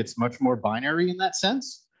stark. It's much more binary in that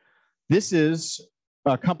sense. This is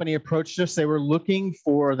a company approached us. They were looking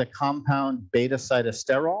for the compound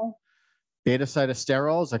beta-cytosterol.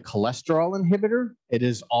 Beta-cytosterol is a cholesterol inhibitor. It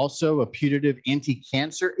is also a putative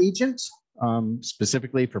anti-cancer agent,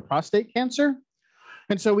 specifically for prostate cancer.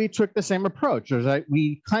 And so we took the same approach.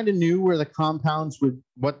 We kind of knew where the compounds would,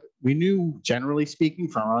 what we knew, generally speaking,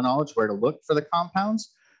 from our knowledge, where to look for the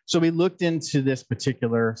compounds. So we looked into this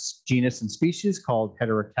particular genus and species called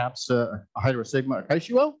Hydrosigma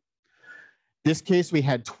acacio. This case, we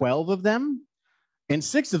had 12 of them, and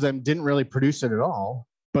 6 of them didn't really produce it at all,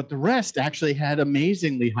 but the rest actually had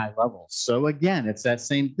amazingly high levels. So again, it's that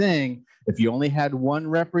same thing. If you only had one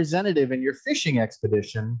representative in your fishing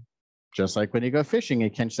expedition, just like when you go fishing,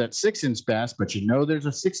 you catch that 6-inch bass, but you know there's a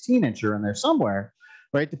 16-incher in there somewhere,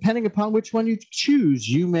 right? Depending upon which one you choose,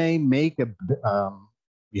 you may make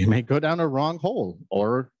you may go down a wrong hole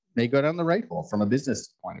or may go down the right hole from a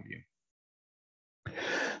business point of view.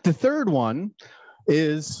 The third one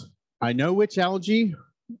is, I know which algae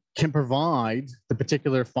can provide the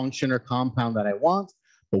particular function or compound that I want,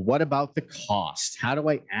 but what about the cost? How do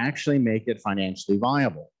I actually make it financially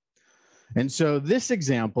viable? And so this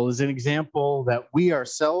example is an example that we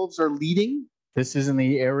ourselves are leading. This is in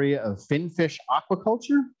the area of finfish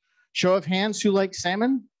aquaculture. Show of hands who like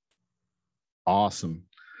salmon? Awesome.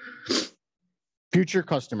 Future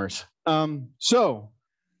customers. So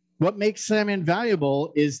what makes salmon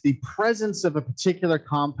valuable is the presence of a particular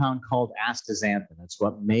compound called astaxanthin. It's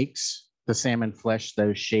what makes the salmon flesh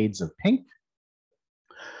those shades of pink.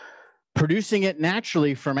 Producing it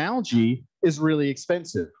naturally from algae is really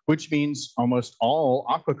expensive, which means almost all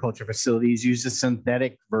aquaculture facilities use a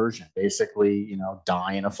synthetic version, basically,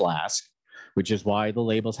 dye in a flask, which is why the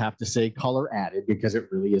labels have to say color added, because it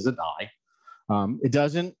really is a dye. It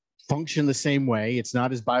doesn't function the same way. It's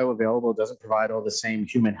not as bioavailable. It doesn't provide all the same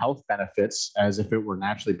human health benefits as if it were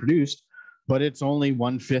naturally produced, but it's only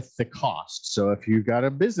 1/5 the cost. So if you've got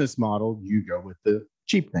a business model, you go with the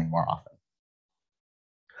cheap thing more often.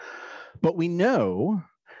 But we know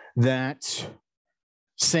that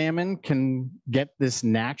salmon can get this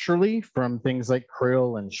naturally from things like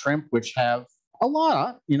krill and shrimp, which have a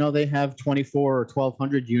lot. They have 24 or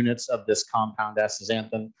 1,200 units of this compound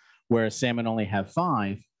astaxanthin, whereas salmon only have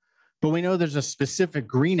 5. But we know there's a specific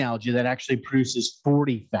green algae that actually produces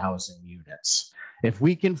 40,000 units. If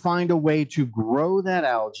we can find a way to grow that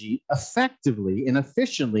algae effectively and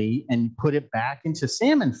efficiently and put it back into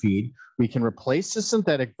salmon feed, we can replace the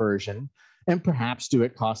synthetic version and perhaps do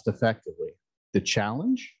it cost effectively. The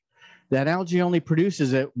challenge? That algae only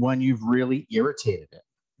produces it when you've really irritated it,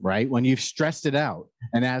 right? When you've stressed it out.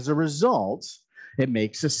 And as a result, it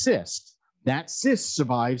makes a cyst. That cyst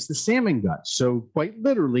survives the salmon gut. So quite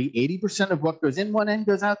literally, 80% of what goes in one end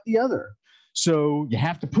goes out the other. So you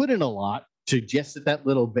have to put in a lot to just at that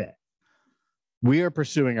little bit. We are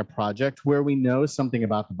pursuing a project where we know something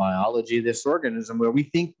about the biology of this organism, where we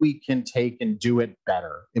think we can take and do it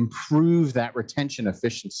better, improve that retention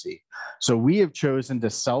efficiency. So we have chosen to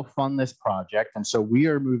self-fund this project, and so we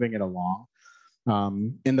are moving it along.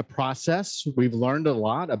 In the process, we've learned a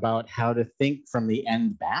lot about how to think from the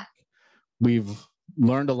end back. We've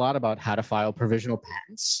learned a lot about how to file provisional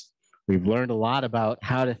patents. We've learned a lot about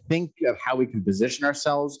how to think of how we can position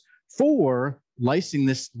ourselves for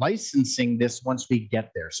licensing this once we get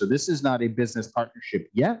there. So this is not a business partnership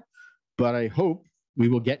yet, but I hope we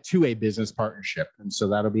will get to a business partnership. And so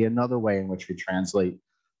that'll be another way in which we translate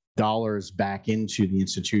dollars back into the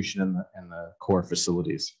institution and the core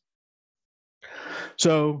facilities.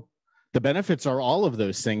 So the benefits are all of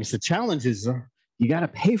those things. The challenges are, you got to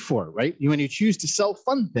pay for it, right? When you choose to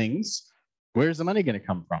self-fund things, where's the money going to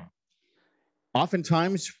come from?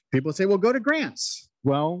 Oftentimes, people say, well, go to grants.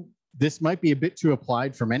 Well, this might be a bit too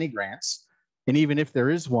applied for many grants. And even if there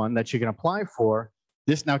is one that you can apply for,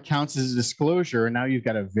 this now counts as a disclosure. And now you've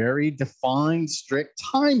got a very defined, strict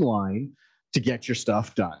timeline to get your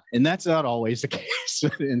stuff done. And that's not always the case.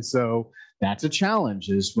 And so that's a challenge,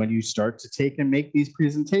 is when you start to take and make these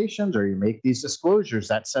presentations or you make these disclosures,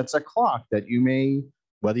 that sets a clock that you may,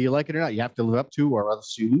 whether you like it or not, you have to live up to, or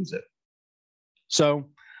else you lose it. So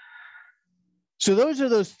those are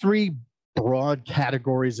those 3 broad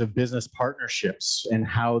categories of business partnerships and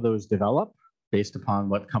how those develop based upon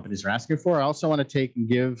what companies are asking for. I also want to take and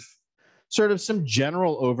give sort of some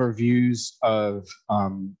general overviews of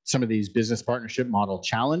some of these business partnership model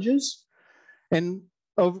challenges. And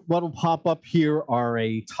what will pop up here are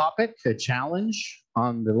a topic, a challenge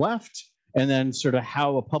on the left, and then sort of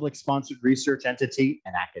how a public sponsored research entity,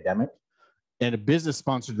 an academic, and a business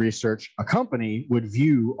sponsored research, a company, would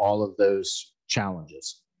view all of those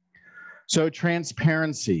challenges. So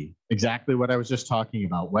transparency, exactly what I was just talking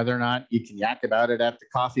about, whether or not you can yak about it at the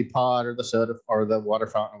coffee pot or the soda or the water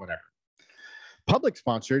fountain or whatever. Public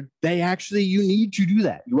sponsored, you need to do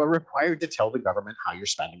that. You are required to tell the government how you're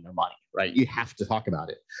spending their money, right? You have to talk about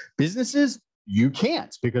it. Businesses, you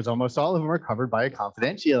can't, because almost all of them are covered by a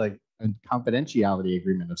confidentiality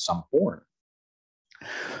agreement of some form.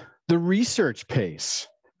 The research pace.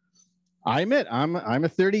 I admit, I'm a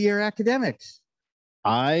 30-year academic.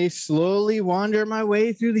 I slowly wander my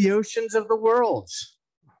way through the oceans of the world.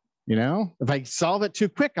 You know, if I solve it too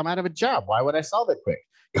quick, I'm out of a job. Why would I solve it quick?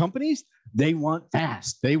 Companies, they want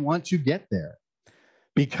fast. They want to get there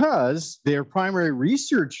because their primary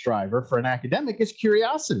research driver for an academic is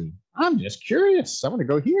curiosity. I'm just curious. I want to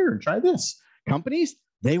go here and try this. Companies,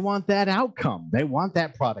 they want that outcome. They want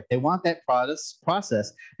that product. They want that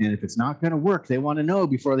process. And if it's not going to work, they want to know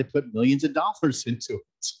before they put millions of dollars into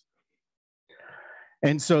it.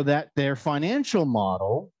 And so that their financial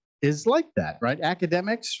model is like that, right?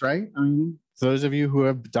 Academics, right? I mean, those of you who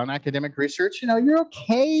have done academic research, you know, you're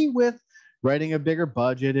okay with writing a bigger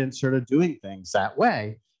budget and sort of doing things that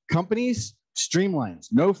way. Companies, streamlines,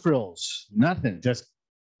 no frills, nothing. Just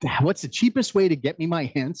what's the cheapest way to get me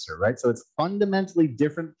my answer, right? So it's fundamentally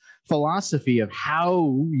different philosophy of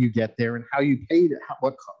how you get there and how you pay,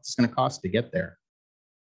 what it's going to cost to get there.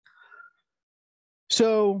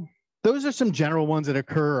 So those are some general ones that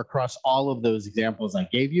occur across all of those examples I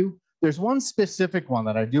gave you. There's one specific one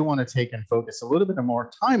that I do want to take and focus a little bit more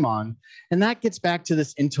time on, and that gets back to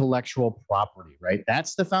this intellectual property, right?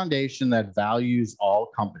 That's the foundation that values all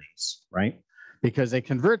companies, right? Because they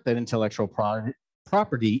convert that intellectual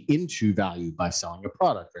property into value by selling a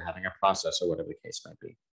product or having a process or whatever the case might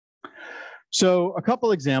be. So a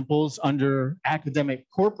couple examples under academic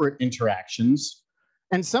corporate interactions.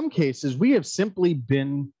 In some cases, we have simply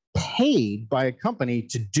been paid by a company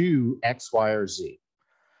to do X, Y, or Z.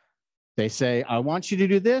 They say, I want you to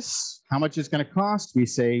do this. How much it's going to cost? We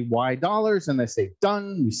say Y dollars, and they say,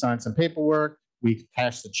 done. We sign some paperwork. We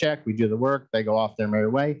cash the check. We do the work. They go off their merry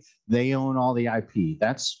way. They own all the IP.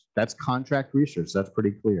 That's contract research. That's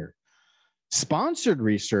pretty clear. Sponsored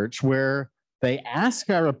research, where they ask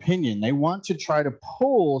our opinion. They want to try to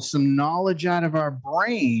pull some knowledge out of our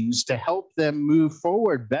brains to help them move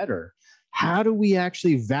forward better. How do we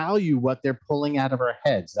actually value what they're pulling out of our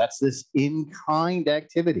heads? That's this in-kind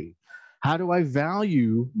activity. How do I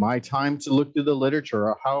value my time to look through the literature?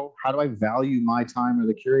 Or how do I value my time or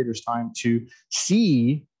the curator's time to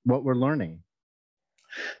see what we're learning?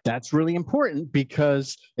 That's really important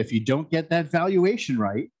because if you don't get that valuation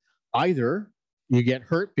right, either you get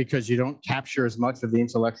hurt because you don't capture as much of the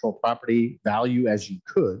intellectual property value as you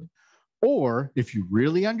could, or if you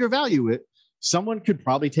really undervalue it, someone could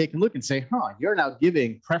probably take a look and say, you're now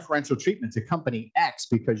giving preferential treatment to company X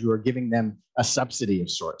because you are giving them a subsidy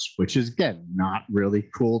of sorts, which is, again, not really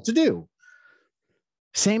cool to do.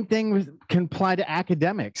 Same thing can apply to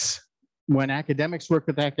academics. When academics work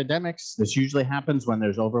with academics, this usually happens when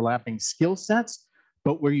there's overlapping skill sets,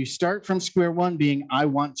 but where you start from square one being, I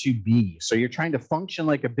want to be. So you're trying to function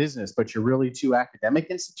like a business, but you're really two academic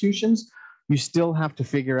institutions. You still have to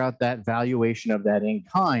figure out that valuation of that in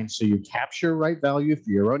kind so you capture right value for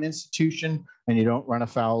your own institution and you don't run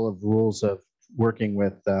afoul of rules of working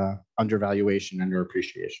with undervaluation and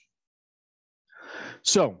underappreciation.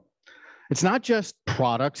 So it's not just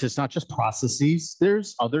products, it's not just processes,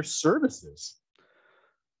 there's other services.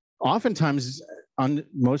 Oftentimes,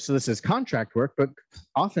 most of this is contract work, but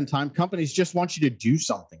oftentimes companies just want you to do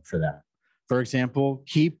something for them. For example,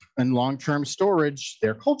 keep in long-term storage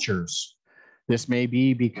their cultures. This may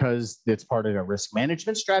be because it's part of a risk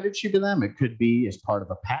management strategy for them. It could be as part of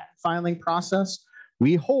a patent filing process.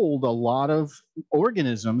 We hold a lot of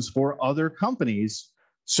organisms for other companies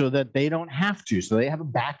so that they don't have to, so they have a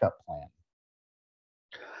backup plan.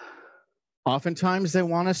 Oftentimes, they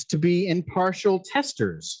want us to be impartial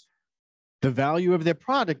testers. The value of their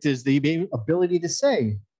product is the ability to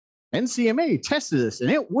say, NCMA tested this and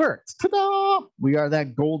it worked. Ta-da! We are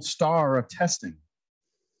that gold star of testing.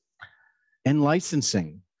 And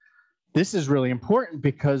licensing. This is really important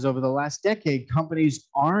because over the last decade, companies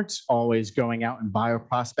aren't always going out and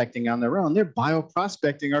bioprospecting on their own. They're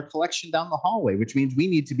bioprospecting our collection down the hallway, which means we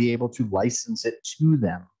need to be able to license it to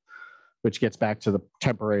them, which gets back to the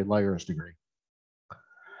temporary layers degree.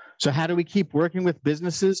 So how do we keep working with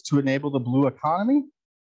businesses to enable the blue economy?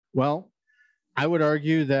 Well, I would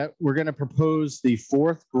argue that we're going to propose the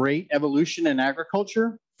fourth great evolution in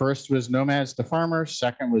agriculture. First was nomads to farmers.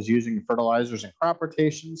 Second was using fertilizers and crop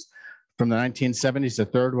rotations from the 1970s. The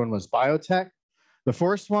third one was biotech. The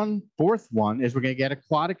fourth one is we're going to get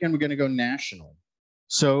aquatic and we're going to go national.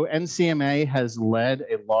 So NCMA has led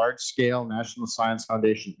a large-scale National Science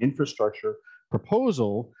Foundation infrastructure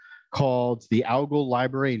proposal called the Algal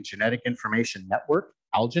Library and Genetic Information Network,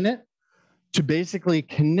 AlGeNet, to basically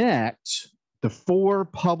connect the 4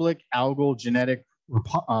 public algal genetic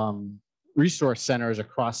resource centers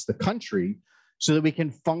across the country so that we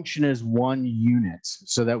can function as one unit,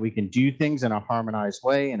 so that we can do things in a harmonized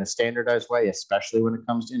way, in a standardized way, especially when it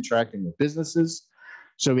comes to interacting with businesses.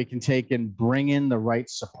 So we can take and bring in the right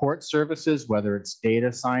support services, whether it's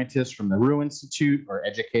data scientists from the Roux Institute or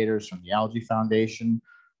educators from the Algae Foundation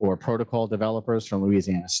or protocol developers from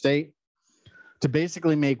Louisiana State, to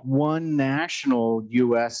basically make one national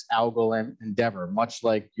US algal endeavor, much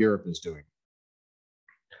like Europe is doing.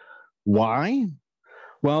 Why?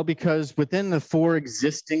 Well, because within the 4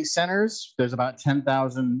 existing centers, there's about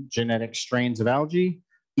 10,000 genetic strains of algae.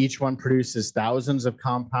 Each one produces thousands of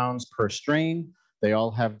compounds per strain. They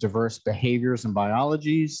all have diverse behaviors and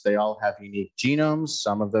biologies. They all have unique genomes.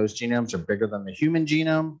 Some of those genomes are bigger than the human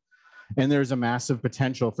genome. And there's a massive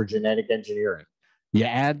potential for genetic engineering. You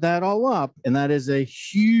add that all up, and that is a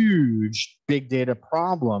huge big data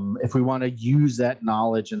problem if we want to use that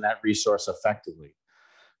knowledge and that resource effectively.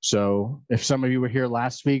 So if some of you were here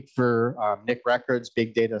last week for Nick Record's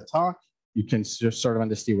Big Data Talk, you can just sort of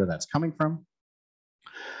understand where that's coming from.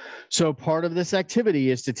 So part of this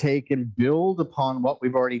activity is to take and build upon what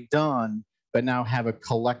we've already done, but now have a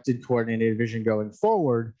collected, coordinated vision going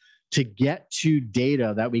forward to get to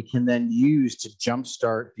data that we can then use to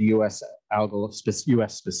jumpstart the US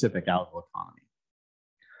specific algal economy.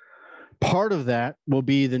 Part of that will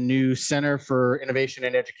be the new Center for Innovation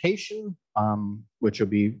and Education, which will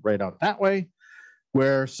be right out that way,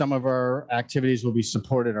 where some of our activities will be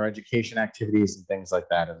supported, our education activities and things like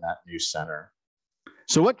that in that new center.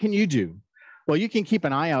 So what can you do? Well, you can keep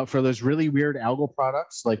an eye out for those really weird algal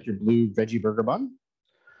products like your blue veggie burger bun.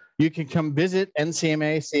 You can come visit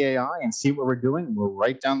NCMA CAI and see what we're doing. We're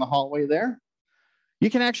right down the hallway there. You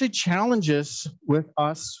can actually challenge us with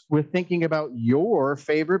thinking about your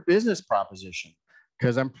favorite business proposition,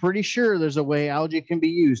 because I'm pretty sure there's a way algae can be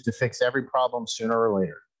used to fix every problem sooner or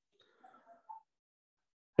later.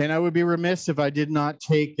 And I would be remiss if I did not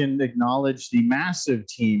take and acknowledge the massive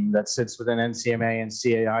team that sits within NCMA and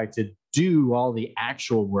CAI to do all the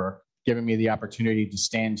actual work, giving me the opportunity to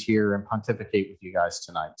stand here and pontificate with you guys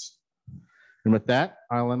tonight. And with that,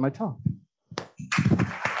 I'll end my talk.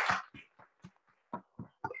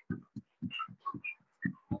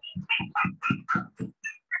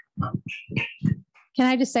 Can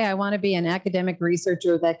I just say I want to be an academic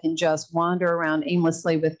researcher that can just wander around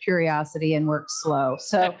aimlessly with curiosity and work slow.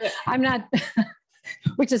 So I'm not,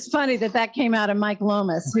 which is funny that came out of Mike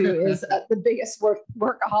Lomas, who is the biggest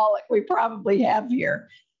workaholic we probably have here.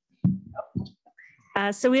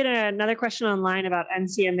 So we had another question online about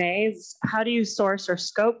NCMAs. How do you source or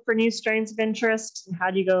scope for new strains of interest? And how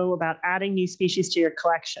do you go about adding new species to your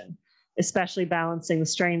collection, especially balancing the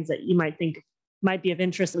strains that you might think might be of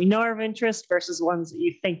interest, that we know are of interest, versus ones that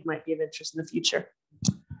you think might be of interest in the future?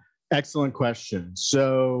 Excellent question.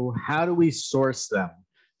 So how do we source them?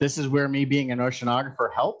 This is where me being an oceanographer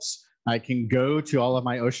helps. I can go to all of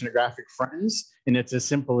my oceanographic friends, and it's as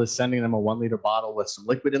simple as sending them a 1-liter bottle with some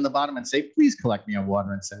liquid in the bottom and say, please collect me on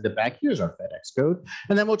water and send it back. Here's our FedEx code.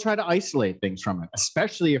 And then we'll try to isolate things from it,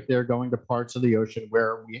 especially if they're going to parts of the ocean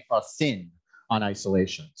where we are thin on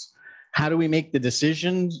isolations. How do we make the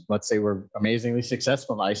decisions? Let's say we're amazingly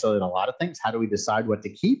successful and isolate a lot of things. How do we decide what to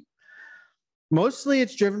keep? Mostly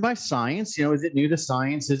it's driven by science. You know, is it new to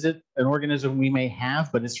science? Is it an organism we may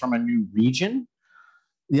have, but it's from a new region?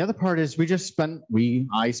 The other part is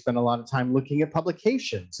I spend a lot of time looking at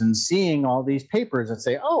publications and seeing all these papers that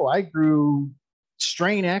say, oh, I grew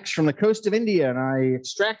strain X from the coast of India and I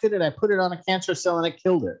extracted it, I put it on a cancer cell and it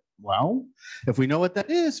killed it. Well, if we know what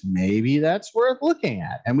that is, maybe that's worth looking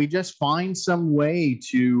at. And we just find some way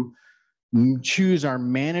to choose our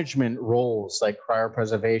management roles like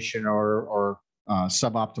cryopreservation or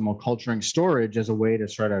suboptimal culturing storage as a way to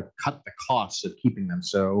try to cut the costs of keeping them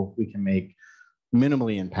so we can make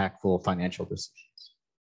minimally impactful financial decisions.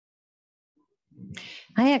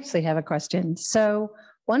 I actually have a question. So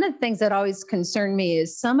one of the things that always concerned me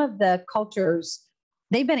is some of the cultures,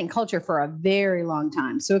 they've been in culture for a very long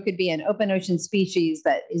time. So it could be an open ocean species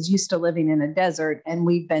that is used to living in a desert, and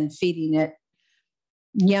we've been feeding it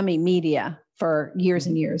yummy media for years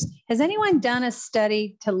and years. Has anyone done a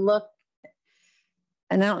study to look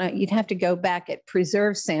and I don't know, you'd have to go back at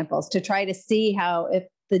preserved samples to try to see how, if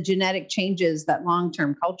the genetic changes that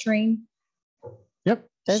long-term culturing. Yep.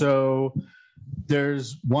 So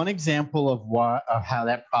there's one example of how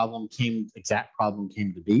that exact problem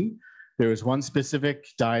came to be. There was one specific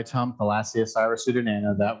diatom, Thalassia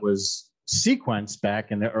pseudoanana, that was sequenced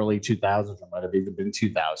back in the early 2000s. It might have even been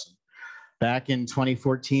 2000. Back in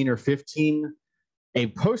 2014 or 15, a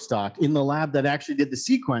postdoc in the lab that actually did the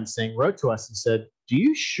sequencing wrote to us and said, "Do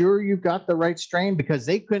you sure you've got the right strain?" Because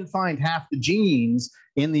they couldn't find half the genes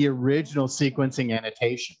in the original sequencing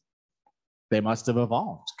annotation. They must have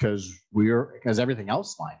evolved because everything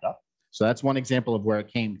else lined up. So that's one example of where it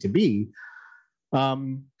came to be.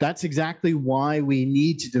 That's exactly why we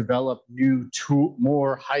need to develop new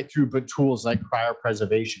more high throughput tools like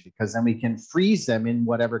cryopreservation, because then we can freeze them in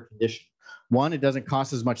whatever condition. One, it doesn't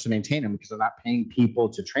cost as much to maintain them because they're not paying people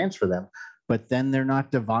to transfer them, but then they're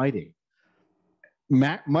not dividing.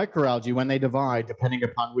 Microalgae, when they divide, depending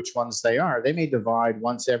upon which ones they are, they may divide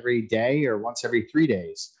once every day or once every 3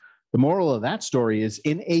 days. The moral of that story is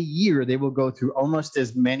in a year, they will go through almost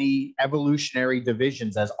as many evolutionary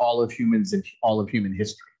divisions as all of humans in all of human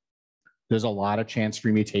history. There's a lot of chance for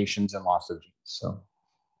mutations and loss of genes. So.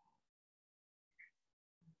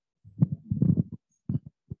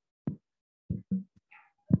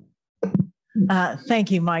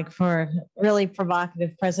 Thank you, Mike, for a really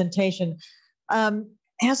provocative presentation.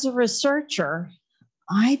 As a researcher,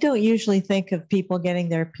 I don't usually think of people getting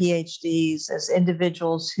their PhDs as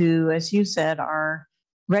individuals who, as you said, are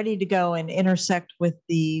ready to go and intersect with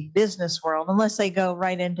the business world, unless they go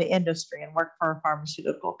right into industry and work for a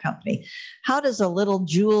pharmaceutical company. How does a little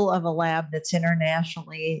jewel of a lab that's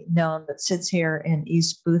internationally known, that sits here in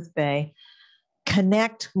East Boothbay,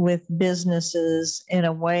 connect with businesses in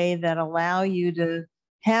a way that allow you to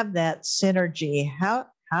have that synergy? How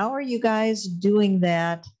are you guys doing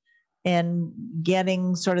that and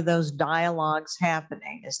getting sort of those dialogues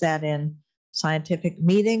happening? Is that in scientific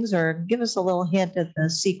meetings, or give us a little hint at the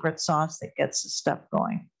secret sauce that gets the stuff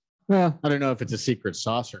going? Well, I don't know if it's a secret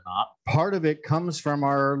sauce or not. Part of it comes from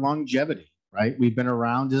our longevity, right? We've been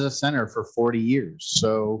around as a center for 40 years.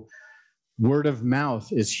 So word of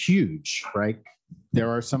mouth is huge, right? There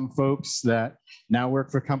are some folks that now work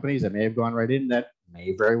for companies that may have gone right in that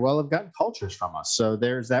may very well have gotten cultures from us. So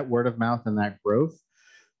there's that word of mouth and that growth.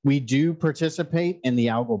 We do participate in the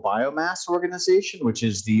Algal Biomass Organization, which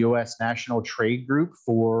is the U.S. national trade group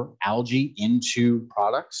for algae into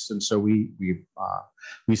products. And so we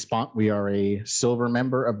are a silver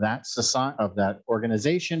member of that society, of that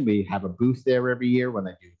organization. We have a booth there every year when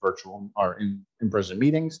they do virtual or in-person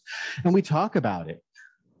meetings, and we talk about it.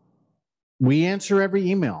 We answer every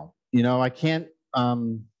email. You know, I can't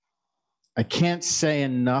say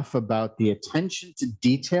enough about the attention to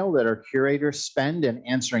detail that our curators spend in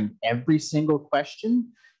answering every single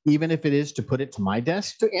question, even if it is to put it to my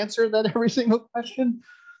desk to answer that every single question.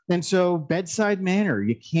 And so bedside manner,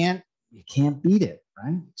 you can't beat it,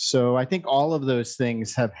 right? So I think all of those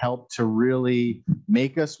things have helped to really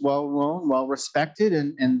make us well-known, well-respected,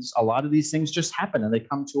 and a lot of these things just happen and they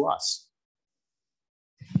come to us.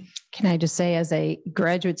 Can I just say, as a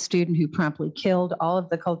graduate student who promptly killed all of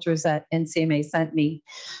the cultures that NCMA sent me,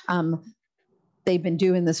 they've been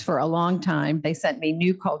doing this for a long time. They sent me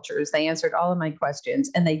new cultures. They answered all of my questions,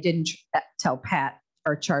 and they didn't tell Pat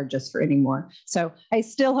or charge us for any more. So I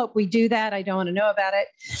still hope we do that. I don't want to know about it,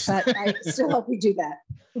 but I still hope we do that.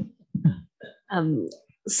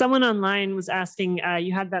 Someone online was asking,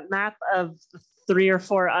 you had that map of 3 or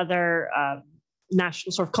 4 other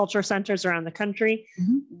national sort of culture centers around the country.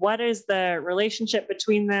 Mm-hmm. What is the relationship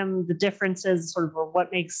between them, the differences, sort of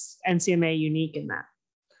what makes NCMA unique in that?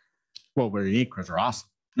 Well, we're unique because we're awesome.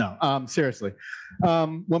 No, seriously.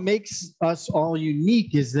 What makes us all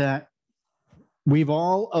unique is that we've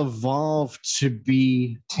all evolved to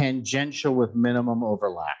be tangential with minimum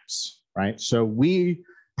overlaps, right? So we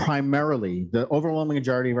primarily, the overwhelming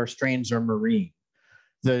majority of our strains are marine.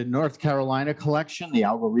 The North Carolina collection, the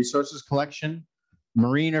Algal Resources collection,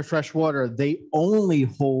 marine or freshwater, they only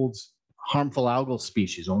hold harmful algal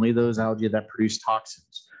species, only those algae that produce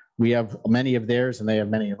toxins. We have many of theirs and they have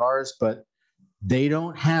many of ours, but they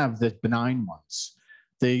don't have the benign ones.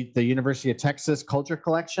 The University of Texas Culture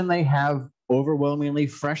Collection, they have overwhelmingly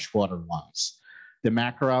freshwater ones. The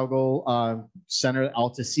Macroalgal Center,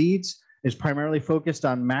 Alta Seeds, is primarily focused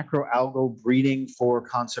on macroalgal breeding for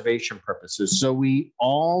conservation purposes. So we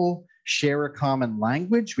all share a common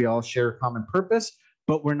language, we all share a common purpose,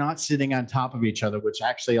 but we're not sitting on top of each other, which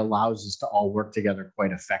actually allows us to all work together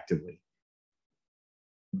quite effectively.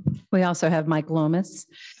 We also have Mike Lomas.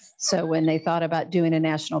 So when they thought about doing a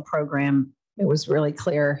national program, it was really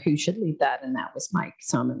clear who should lead that, and that was Mike.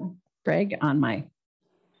 So I'm going to brag on Mike.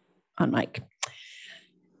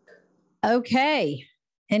 Okay.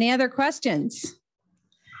 Any other questions?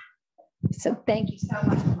 So thank you so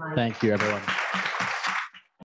much, Mike. Thank you, everyone.